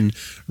 10.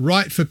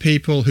 Write for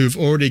people who've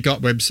already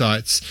got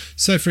websites.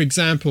 So, for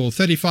example,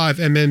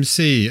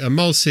 35mmC,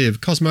 Emulsive,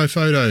 Cosmo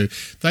Photo,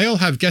 they all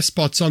have guest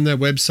spots on their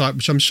website,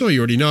 which I'm sure you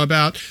already know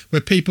about,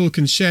 where people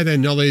can share their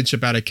knowledge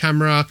about a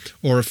camera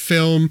or a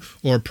film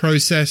or a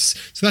process.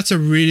 So that's a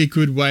really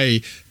good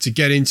way to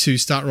get into,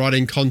 start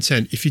writing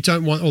content. If you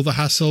don't want all the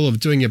hassle of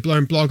doing your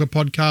own blog or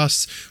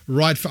podcast,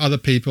 write for other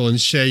people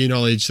and share your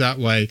knowledge that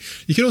way.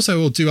 You can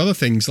also do other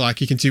things, like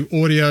you can do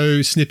audio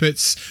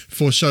snippets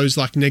for shows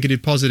like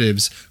Negative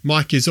Positives.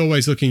 Mike is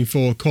always looking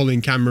for calling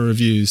camera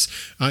reviews.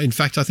 In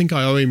fact, I think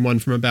I owe him one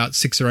from about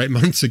 6 or 8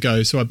 months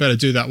ago, so I better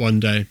do that one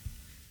day.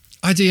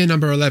 Idea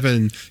number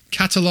 11,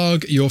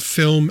 catalog your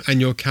film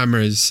and your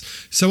cameras.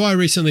 So I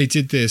recently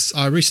did this.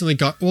 I recently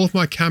got all of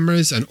my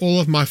cameras and all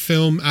of my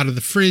film out of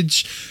the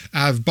fridge,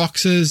 out of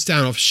boxes,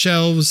 down off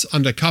shelves,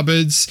 under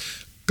cupboards,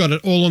 got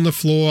it all on the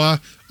floor.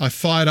 I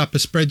fired up a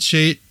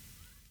spreadsheet,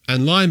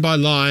 and line by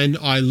line,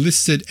 I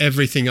listed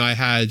everything I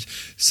had.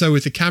 So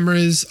with the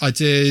cameras, I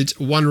did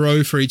one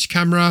row for each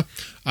camera.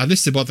 I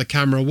listed what the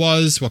camera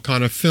was, what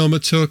kind of film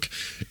it took,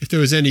 if there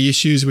was any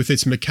issues with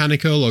its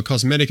mechanical or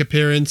cosmetic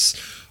appearance.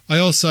 I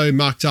also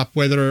marked up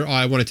whether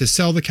I wanted to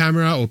sell the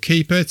camera or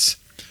keep it,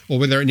 or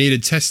whether it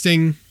needed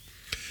testing.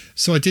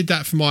 So I did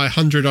that for my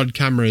 100-odd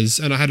cameras,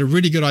 and I had a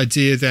really good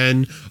idea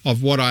then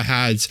of what I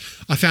had.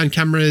 I found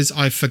cameras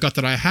I forgot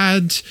that I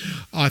had.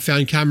 I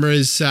found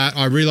cameras that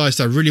I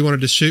realized I really wanted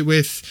to shoot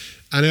with,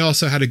 and I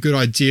also had a good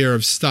idea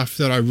of stuff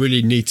that I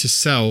really need to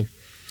sell.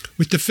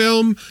 With the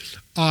film,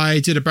 I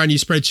did a brand new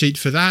spreadsheet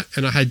for that,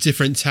 and I had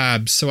different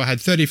tabs. So I had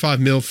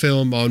 35mm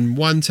film on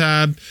one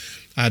tab,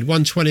 I had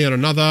 120 on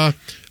another,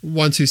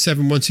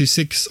 127,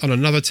 126 on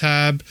another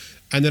tab,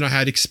 and then I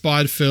had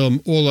expired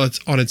film all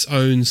on its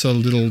own sort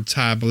of little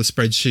tab of the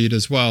spreadsheet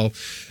as well.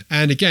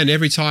 And again,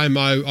 every time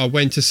I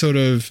went to sort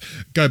of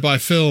go buy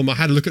film, I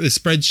had a look at the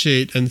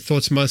spreadsheet and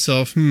thought to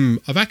myself,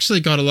 I've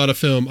actually got a lot of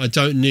film. I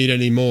don't need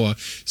any more.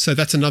 So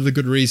that's another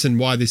good reason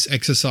why this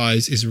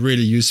exercise is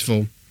really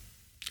useful.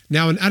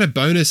 Now, an added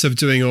bonus of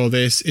doing all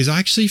this is I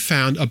actually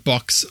found a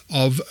box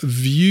of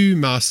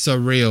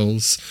ViewMaster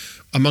reels.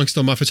 amongst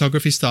all my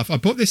photography stuff. I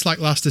bought this like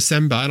last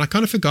December and I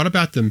kind of forgot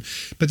about them,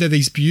 but they're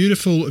these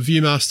beautiful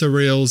Viewmaster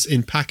reels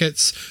in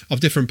packets of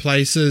different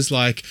places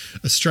like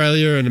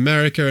Australia and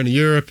America and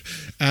Europe,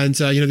 and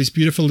these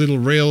beautiful little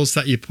reels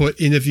that you put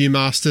in the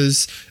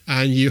Viewmasters,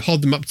 and you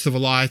hold them up to the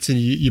light and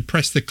you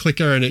press the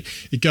clicker and it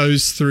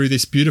goes through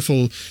this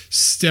beautiful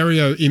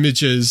stereo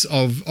images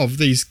of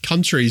these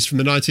countries from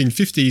the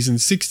 1950s and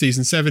 60s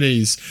and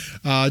 70s.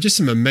 Just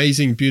some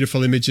amazing,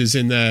 beautiful images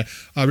in there.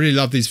 I really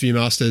love these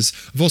Viewmasters.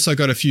 I've also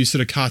got a few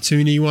sort of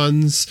cartoony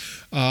ones.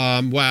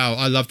 Wow,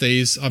 I love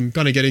these. I'm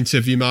going to get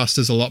into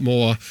Viewmasters a lot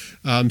more.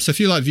 So if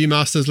you like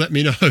Viewmasters, let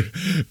me know,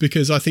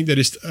 because I think they're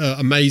just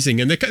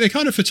amazing. And they're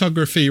kind of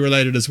photography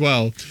related as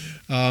well.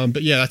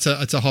 But yeah,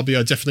 that's a hobby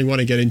I definitely want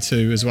to get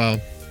into as well.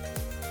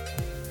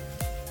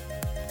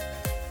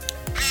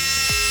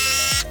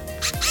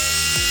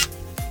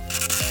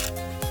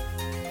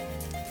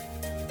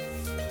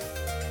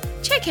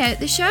 Check out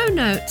the show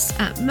notes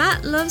at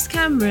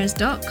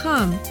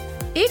mattlovescameras.com.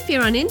 If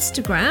you're on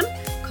Instagram,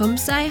 come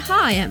say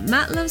hi at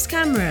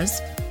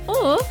mattlovescameras.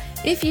 Or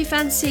if you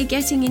fancy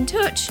getting in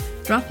touch,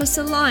 drop us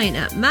a line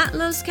at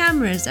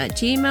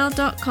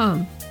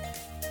mattlovescameras@gmail.com.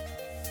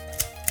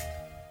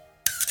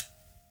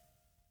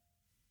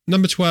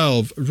 Number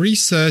 12,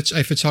 research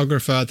a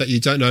photographer that you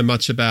don't know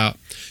much about.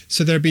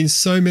 So there have been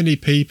so many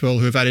people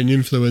who have had an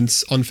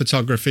influence on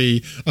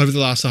photography over the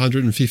last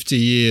 150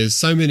 years.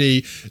 So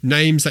many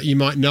names that you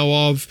might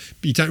know of,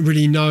 but you don't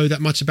really know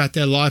that much about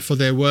their life or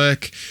their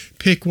work.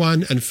 Pick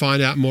one and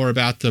find out more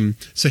about them.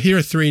 So here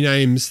are 3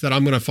 names that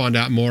I'm going to find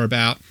out more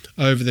about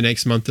over the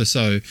next month or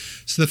so.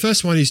 So the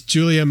first one is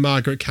Julia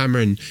Margaret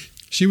Cameron.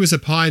 She was a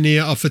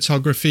pioneer of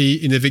photography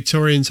in the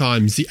Victorian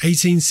times, the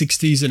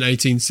 1860s and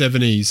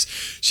 1870s.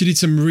 She did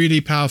some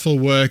really powerful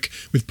work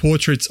with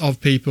portraits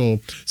of people.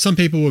 Some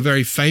people were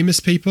very famous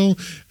people,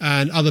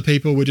 and other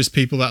people were just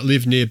people that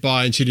lived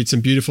nearby, and she did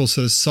some beautiful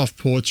sort of soft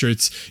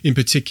portraits, in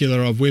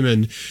particular of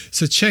women.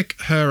 So check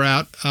her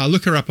out,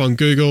 look her up on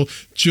Google,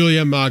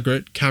 Julia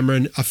Margaret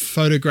Cameron, a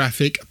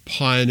photographic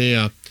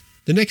pioneer.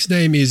 The next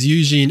name is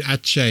Eugene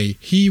Atget.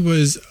 He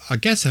was, I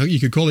guess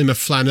you could call him a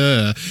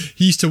flaneur.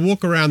 He used to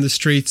walk around the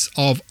streets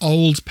of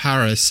old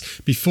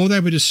Paris before they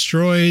were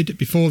destroyed,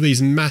 before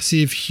these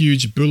massive,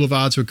 huge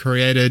boulevards were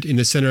created in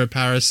the center of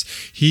Paris.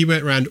 He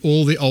went around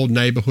all the old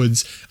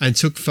neighborhoods and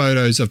took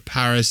photos of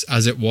Paris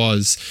as it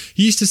was.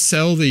 He used to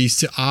sell these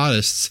to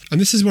artists. And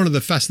this is one of the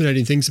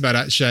fascinating things about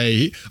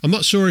Atget. I'm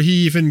not sure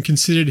he even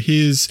considered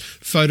his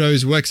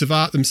photos works of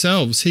art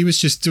themselves. He was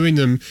just doing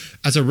them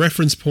as a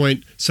reference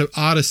point so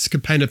artists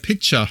could paint a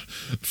picture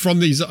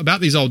from about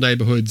these old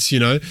neighborhoods,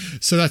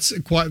 so that's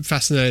quite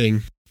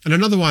fascinating. And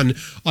another one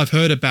I've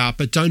heard about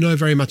but don't know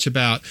very much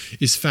about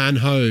is Fan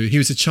Ho. He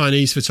was a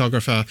Chinese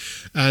photographer,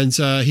 and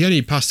he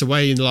only passed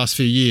away in the last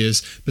few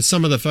years, but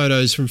some of the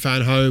photos from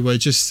Fan Ho were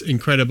just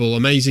incredible,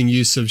 amazing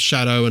use of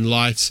shadow and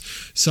light,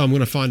 so I'm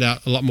going to find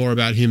out a lot more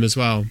about him as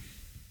well.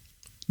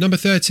 Number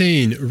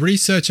 13,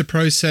 research a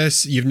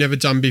process you've never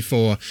done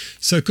before.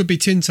 So it could be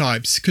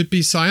tintypes, could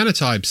be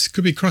cyanotypes,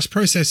 could be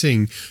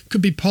cross-processing,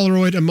 could be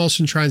Polaroid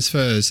emulsion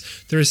transfers.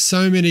 There are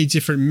so many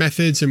different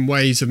methods and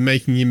ways of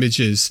making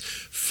images.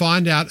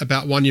 Find out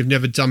about one you've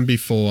never done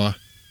before.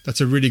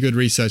 That's a really good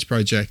research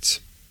project.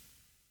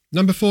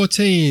 Number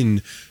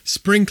 14,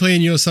 spring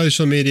clean your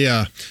social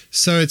media.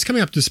 So it's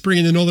coming up to spring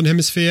in the Northern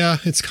Hemisphere.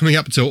 It's coming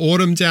up to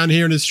autumn down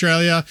here in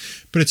Australia.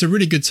 But it's a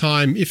really good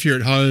time, if you're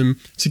at home,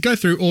 to go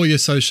through all your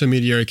social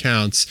media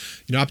accounts.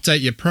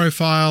 Update your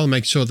profile,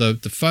 make sure the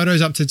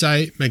photo's up to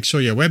date, make sure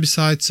your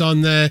website's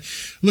on there.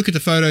 Look at the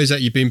photos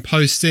that you've been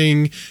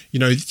posting.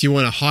 Do you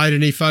want to hide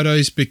any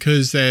photos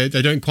because they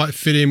don't quite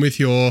fit in with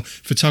your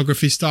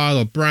photography style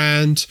or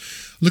brand?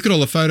 Look at all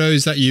the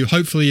photos that you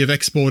hopefully have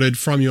exported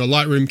from your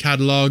Lightroom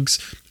catalogs.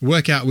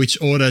 Work out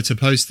which order to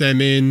post them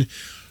in.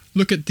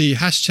 Look at the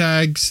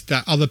hashtags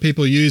that other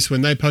people use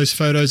when they post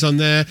photos on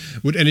there.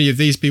 Would any of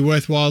these be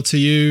worthwhile to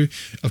you?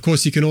 Of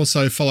course, you can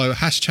also follow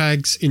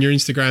hashtags in your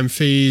Instagram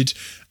feed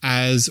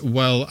as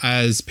well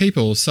as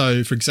people.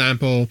 So, for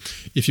example,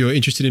 if you're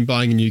interested in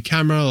buying a new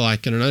camera,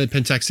 like,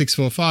 Pentax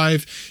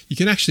 645, you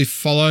can actually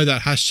follow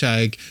that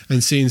hashtag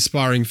and see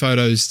inspiring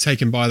photos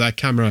taken by that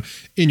camera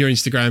in your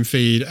Instagram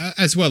feed,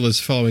 as well as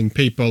following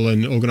people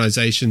and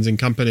organizations and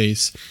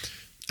companies.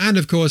 And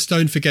of course,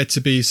 don't forget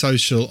to be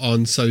social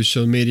on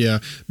social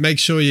media. Make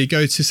sure you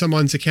go to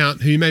someone's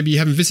account who maybe you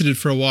haven't visited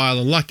for a while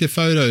and like their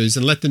photos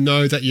and let them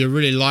know that you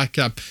really like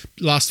a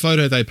last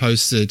photo they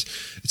posted.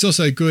 It's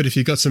also good if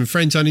you've got some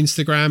friends on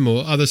Instagram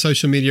or other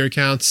social media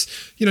accounts,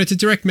 to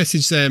direct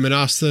message them and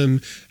ask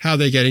them how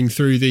they're getting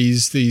through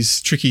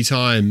these tricky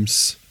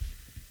times.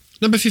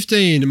 Number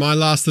 15, my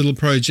last little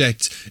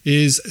project,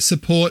 is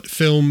support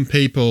film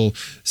people.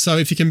 So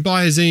if you can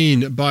buy a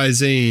zine, buy a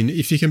zine.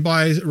 If you can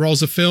buy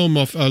rolls of film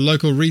off a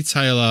local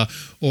retailer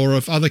or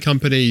of other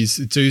companies,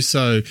 do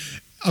so.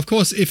 Of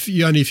course, if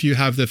you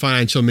have the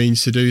financial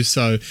means to do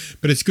so,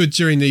 but it's good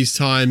during these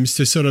times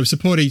to sort of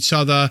support each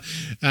other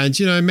and,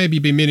 maybe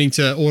be meaning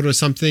to order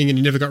something and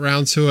you never got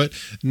round to it.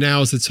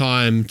 Now's the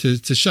time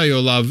to show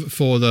your love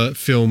for the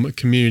film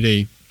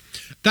community.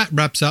 That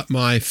wraps up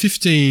my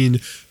 15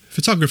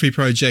 photography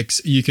projects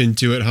you can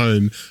do at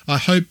home. I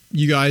hope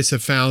you guys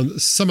have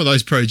found some of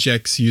those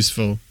projects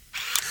useful.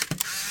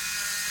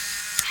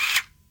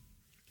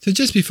 So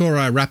just before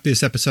I wrap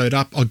this episode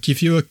up, I'll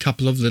give you a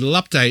couple of little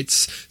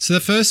updates. So the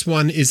first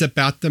one is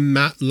about the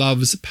Matt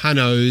Loves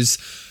Panos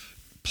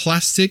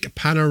Plastic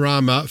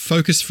Panorama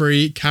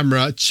Focus-Free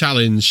Camera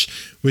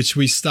Challenge, which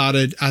we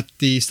started at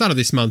the start of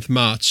this month,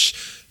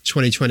 March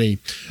 2020.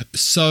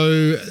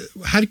 So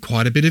had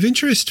quite a bit of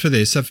interest for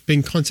this. I've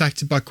been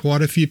contacted by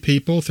quite a few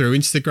people through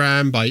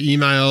Instagram, by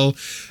email,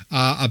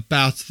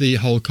 about the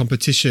whole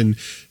competition.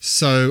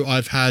 So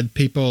I've had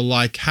people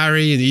like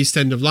Harry in the East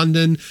End of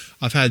London.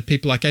 I've had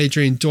people like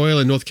Adrian Doyle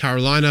in North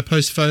Carolina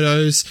post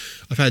photos.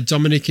 I've had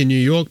Dominic in New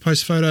York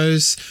post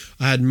photos.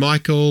 I had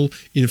Michael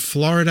in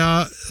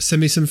Florida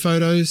send me some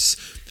photos.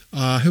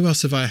 Who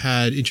else have I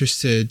had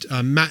interested?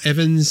 Matt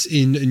Evans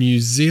in New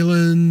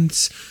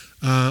Zealand.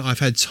 I've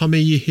had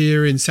Tommy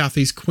here in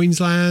Southeast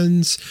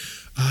Queensland.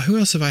 Who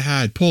else have I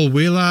had? Paul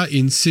Wheeler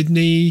in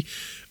Sydney.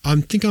 I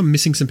think I'm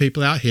missing some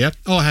people out here.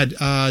 Oh, I had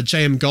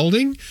JM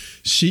Golding.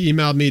 She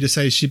emailed me to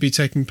say she'd be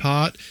taking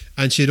part,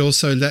 and she'd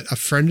also let a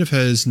friend of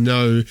hers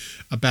know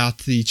about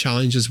the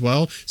challenge as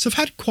well. So I've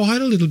had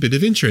quite a little bit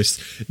of interest.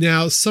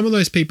 Now, some of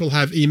those people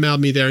have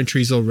emailed me their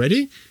entries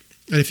already.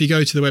 And if you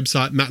go to the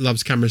website,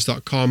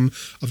 mattlovescameras.com,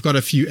 I've got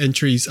a few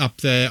entries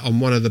up there on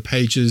one of the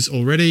pages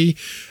already.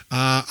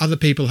 Other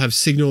people have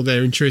signaled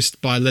their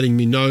interest by letting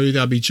me know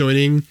they'll be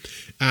joining.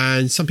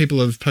 And some people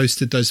have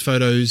posted those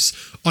photos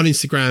on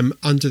Instagram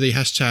under the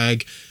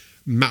hashtag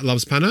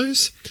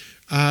MattLovesPanos.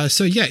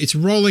 So yeah, it's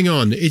rolling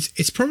on.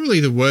 It's probably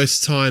the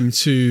worst time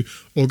to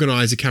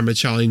organise a camera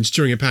challenge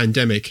during a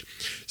pandemic.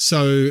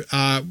 So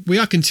we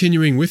are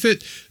continuing with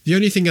it. The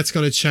only thing that's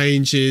going to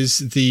change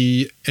is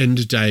the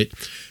end date.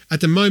 At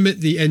the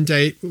moment, the end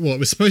date, it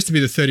was supposed to be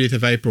the 30th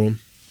of April.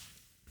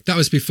 That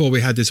was before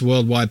we had this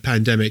worldwide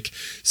pandemic.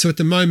 So at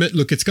the moment,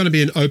 look, it's going to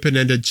be an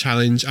open-ended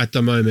challenge at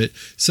the moment.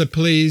 So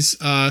please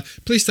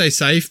stay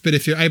safe. But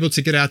if you're able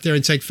to get out there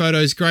and take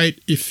photos,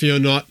 great. If you're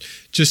not,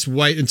 just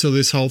wait until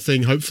this whole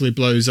thing hopefully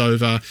blows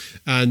over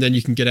and then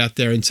you can get out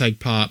there and take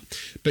part.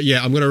 But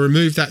yeah, I'm going to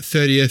remove that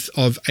 30th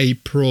of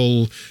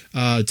April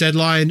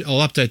deadline.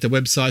 I'll update the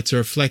website to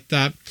reflect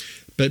that.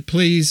 But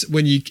please,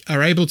 when you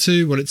are able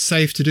to, when it's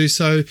safe to do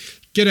so,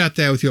 get out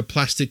there with your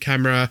plastic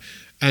camera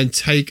and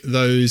take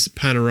those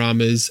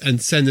panoramas and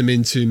send them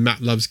into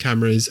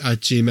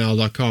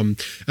mattlovescameras@gmail.com.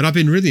 And I've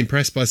been really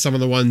impressed by some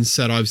of the ones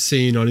that I've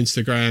seen on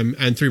Instagram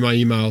and through my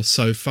email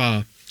so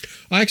far.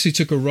 I actually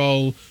took a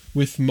roll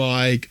with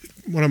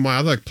one of my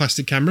other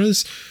plastic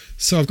cameras.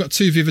 So I've got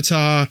two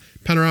Vivitar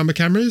panorama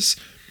cameras.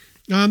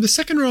 The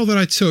second roll that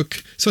I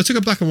took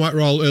a black and white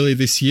roll earlier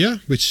this year,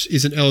 which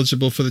isn't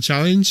eligible for the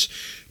challenge,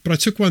 but I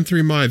took one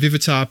through my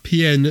Vivitar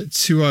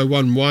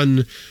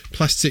PN2011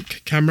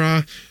 plastic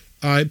camera.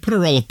 I put a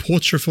roll of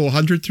Portra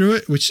 400 through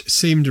it, which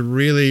seemed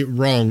really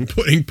wrong,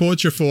 putting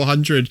Portra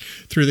 400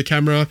 through the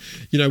camera.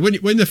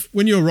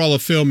 When your roll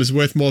of film is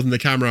worth more than the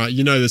camera,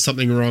 there's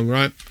something wrong,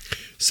 right?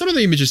 Some of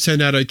the images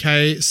turned out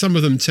okay. Some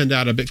of them turned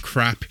out a bit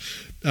crap.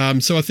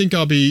 So I think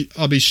I'll be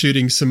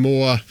shooting some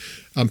more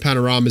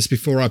panoramas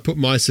before I put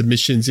my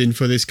submissions in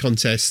for this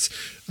contest.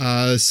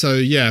 So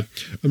yeah,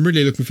 I'm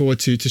really looking forward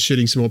to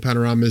shooting some more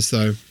panoramas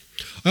though.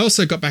 I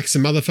also got back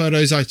some other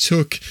photos I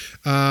took.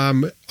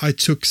 I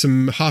took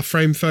some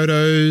half-frame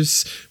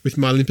photos with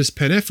my Olympus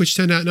Pen F, which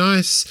turned out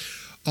nice.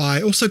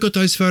 I also got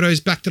those photos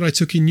back that I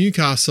took in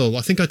Newcastle.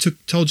 I think I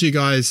told you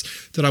guys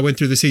that I went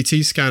through the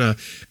CT scanner,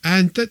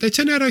 and they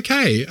turned out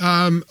okay.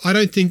 I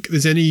don't think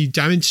there's any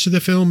damage to the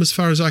film as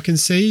far as I can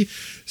see.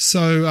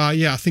 So,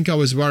 yeah, I think I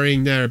was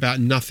worrying there about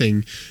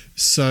nothing.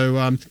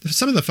 So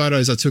some of the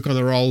photos I took on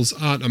the rolls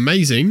aren't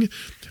amazing,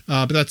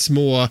 but that's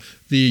more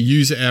the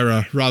user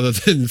error rather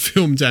than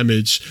film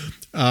damage.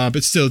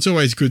 But still, it's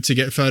always good to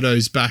get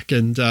photos back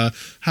and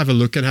have a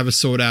look and have a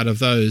sort out of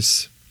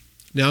those.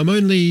 Now, I'm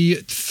only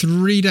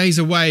 3 days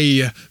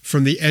away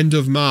from the end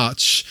of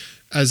March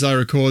as I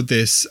record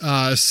this,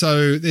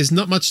 so there's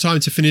not much time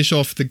to finish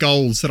off the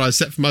goals that I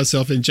set for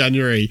myself in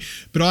January.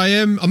 But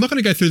I'm not going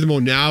to go through them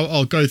all now.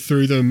 I'll go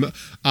through them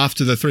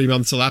after the 3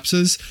 months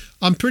elapses.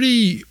 I'm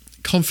pretty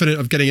confident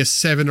of getting a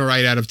 7 or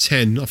 8 out of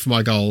 10 off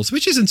my goals,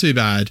 which isn't too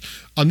bad.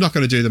 I'm not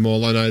going to do them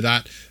all, I know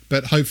that,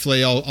 but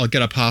hopefully I'll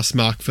get a pass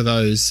mark for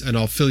those, and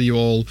I'll fill you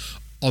all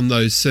on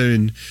those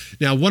soon.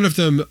 Now, one of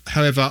them,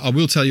 however, I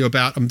will tell you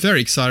about, I'm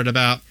very excited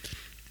about.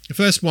 The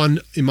first one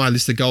in my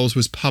list of goals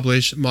was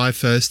publish my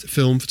first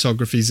film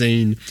photography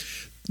zine.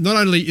 Not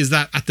only is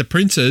that at the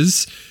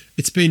printers,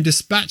 it's been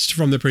dispatched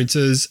from the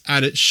printers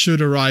and it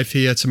should arrive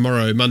here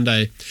tomorrow,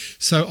 Monday.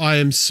 So I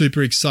am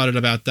super excited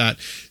about that.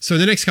 So in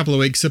the next couple of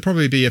weeks, there'll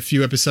probably be a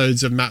few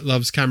episodes of Matt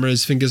Loves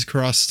Cameras, fingers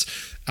crossed.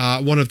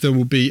 One of them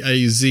will be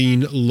a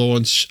zine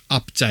launch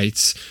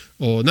update,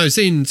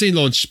 Zine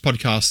Launch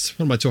podcast.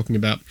 What am I talking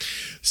about?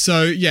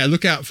 So yeah,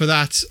 look out for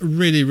that.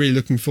 Really, really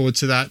looking forward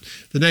to that.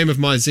 The name of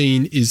my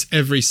zine is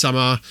Every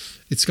Summer.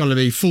 It's going to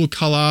be full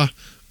color,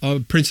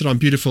 printed on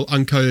beautiful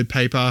uncoated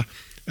paper,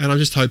 and I'm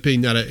just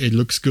hoping that it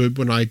looks good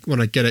when I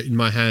get it in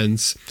my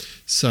hands.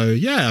 So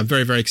yeah, I'm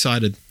very, very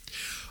excited.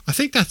 I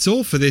think that's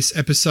all for this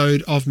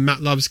episode of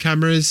Matt Loves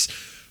Cameras.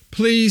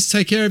 Please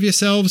take care of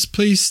yourselves.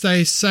 Please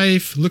stay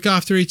safe. Look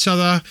after each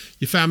other,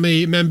 your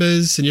family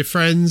members and your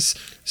friends.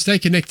 Stay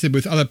connected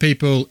with other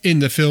people in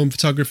the film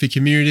photography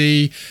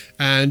community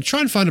and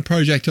try and find a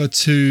project or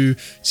two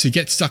to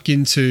get stuck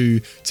into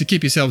to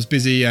keep yourselves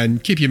busy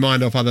and keep your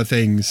mind off other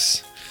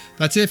things.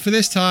 That's it for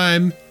this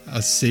time.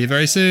 I'll see you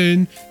very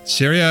soon.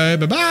 Cheerio.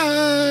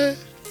 Bye-bye.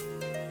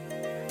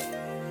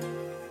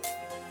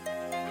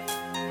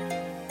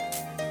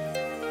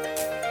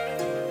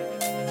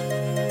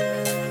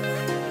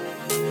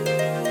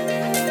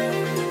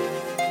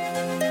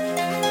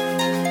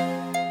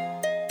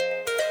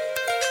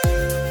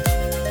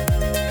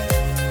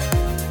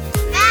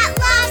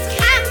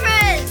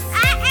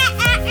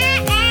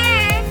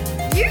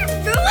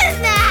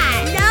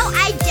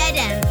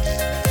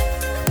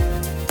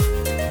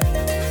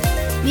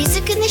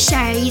 Music in the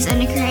show is on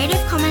a Creative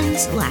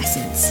Commons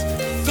license.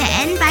 The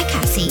End by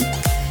Cassie.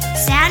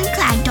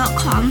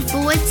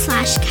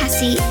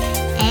 SoundCloud.com/Cassie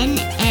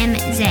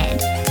NMZ.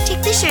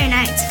 Check the show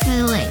notes for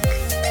the link.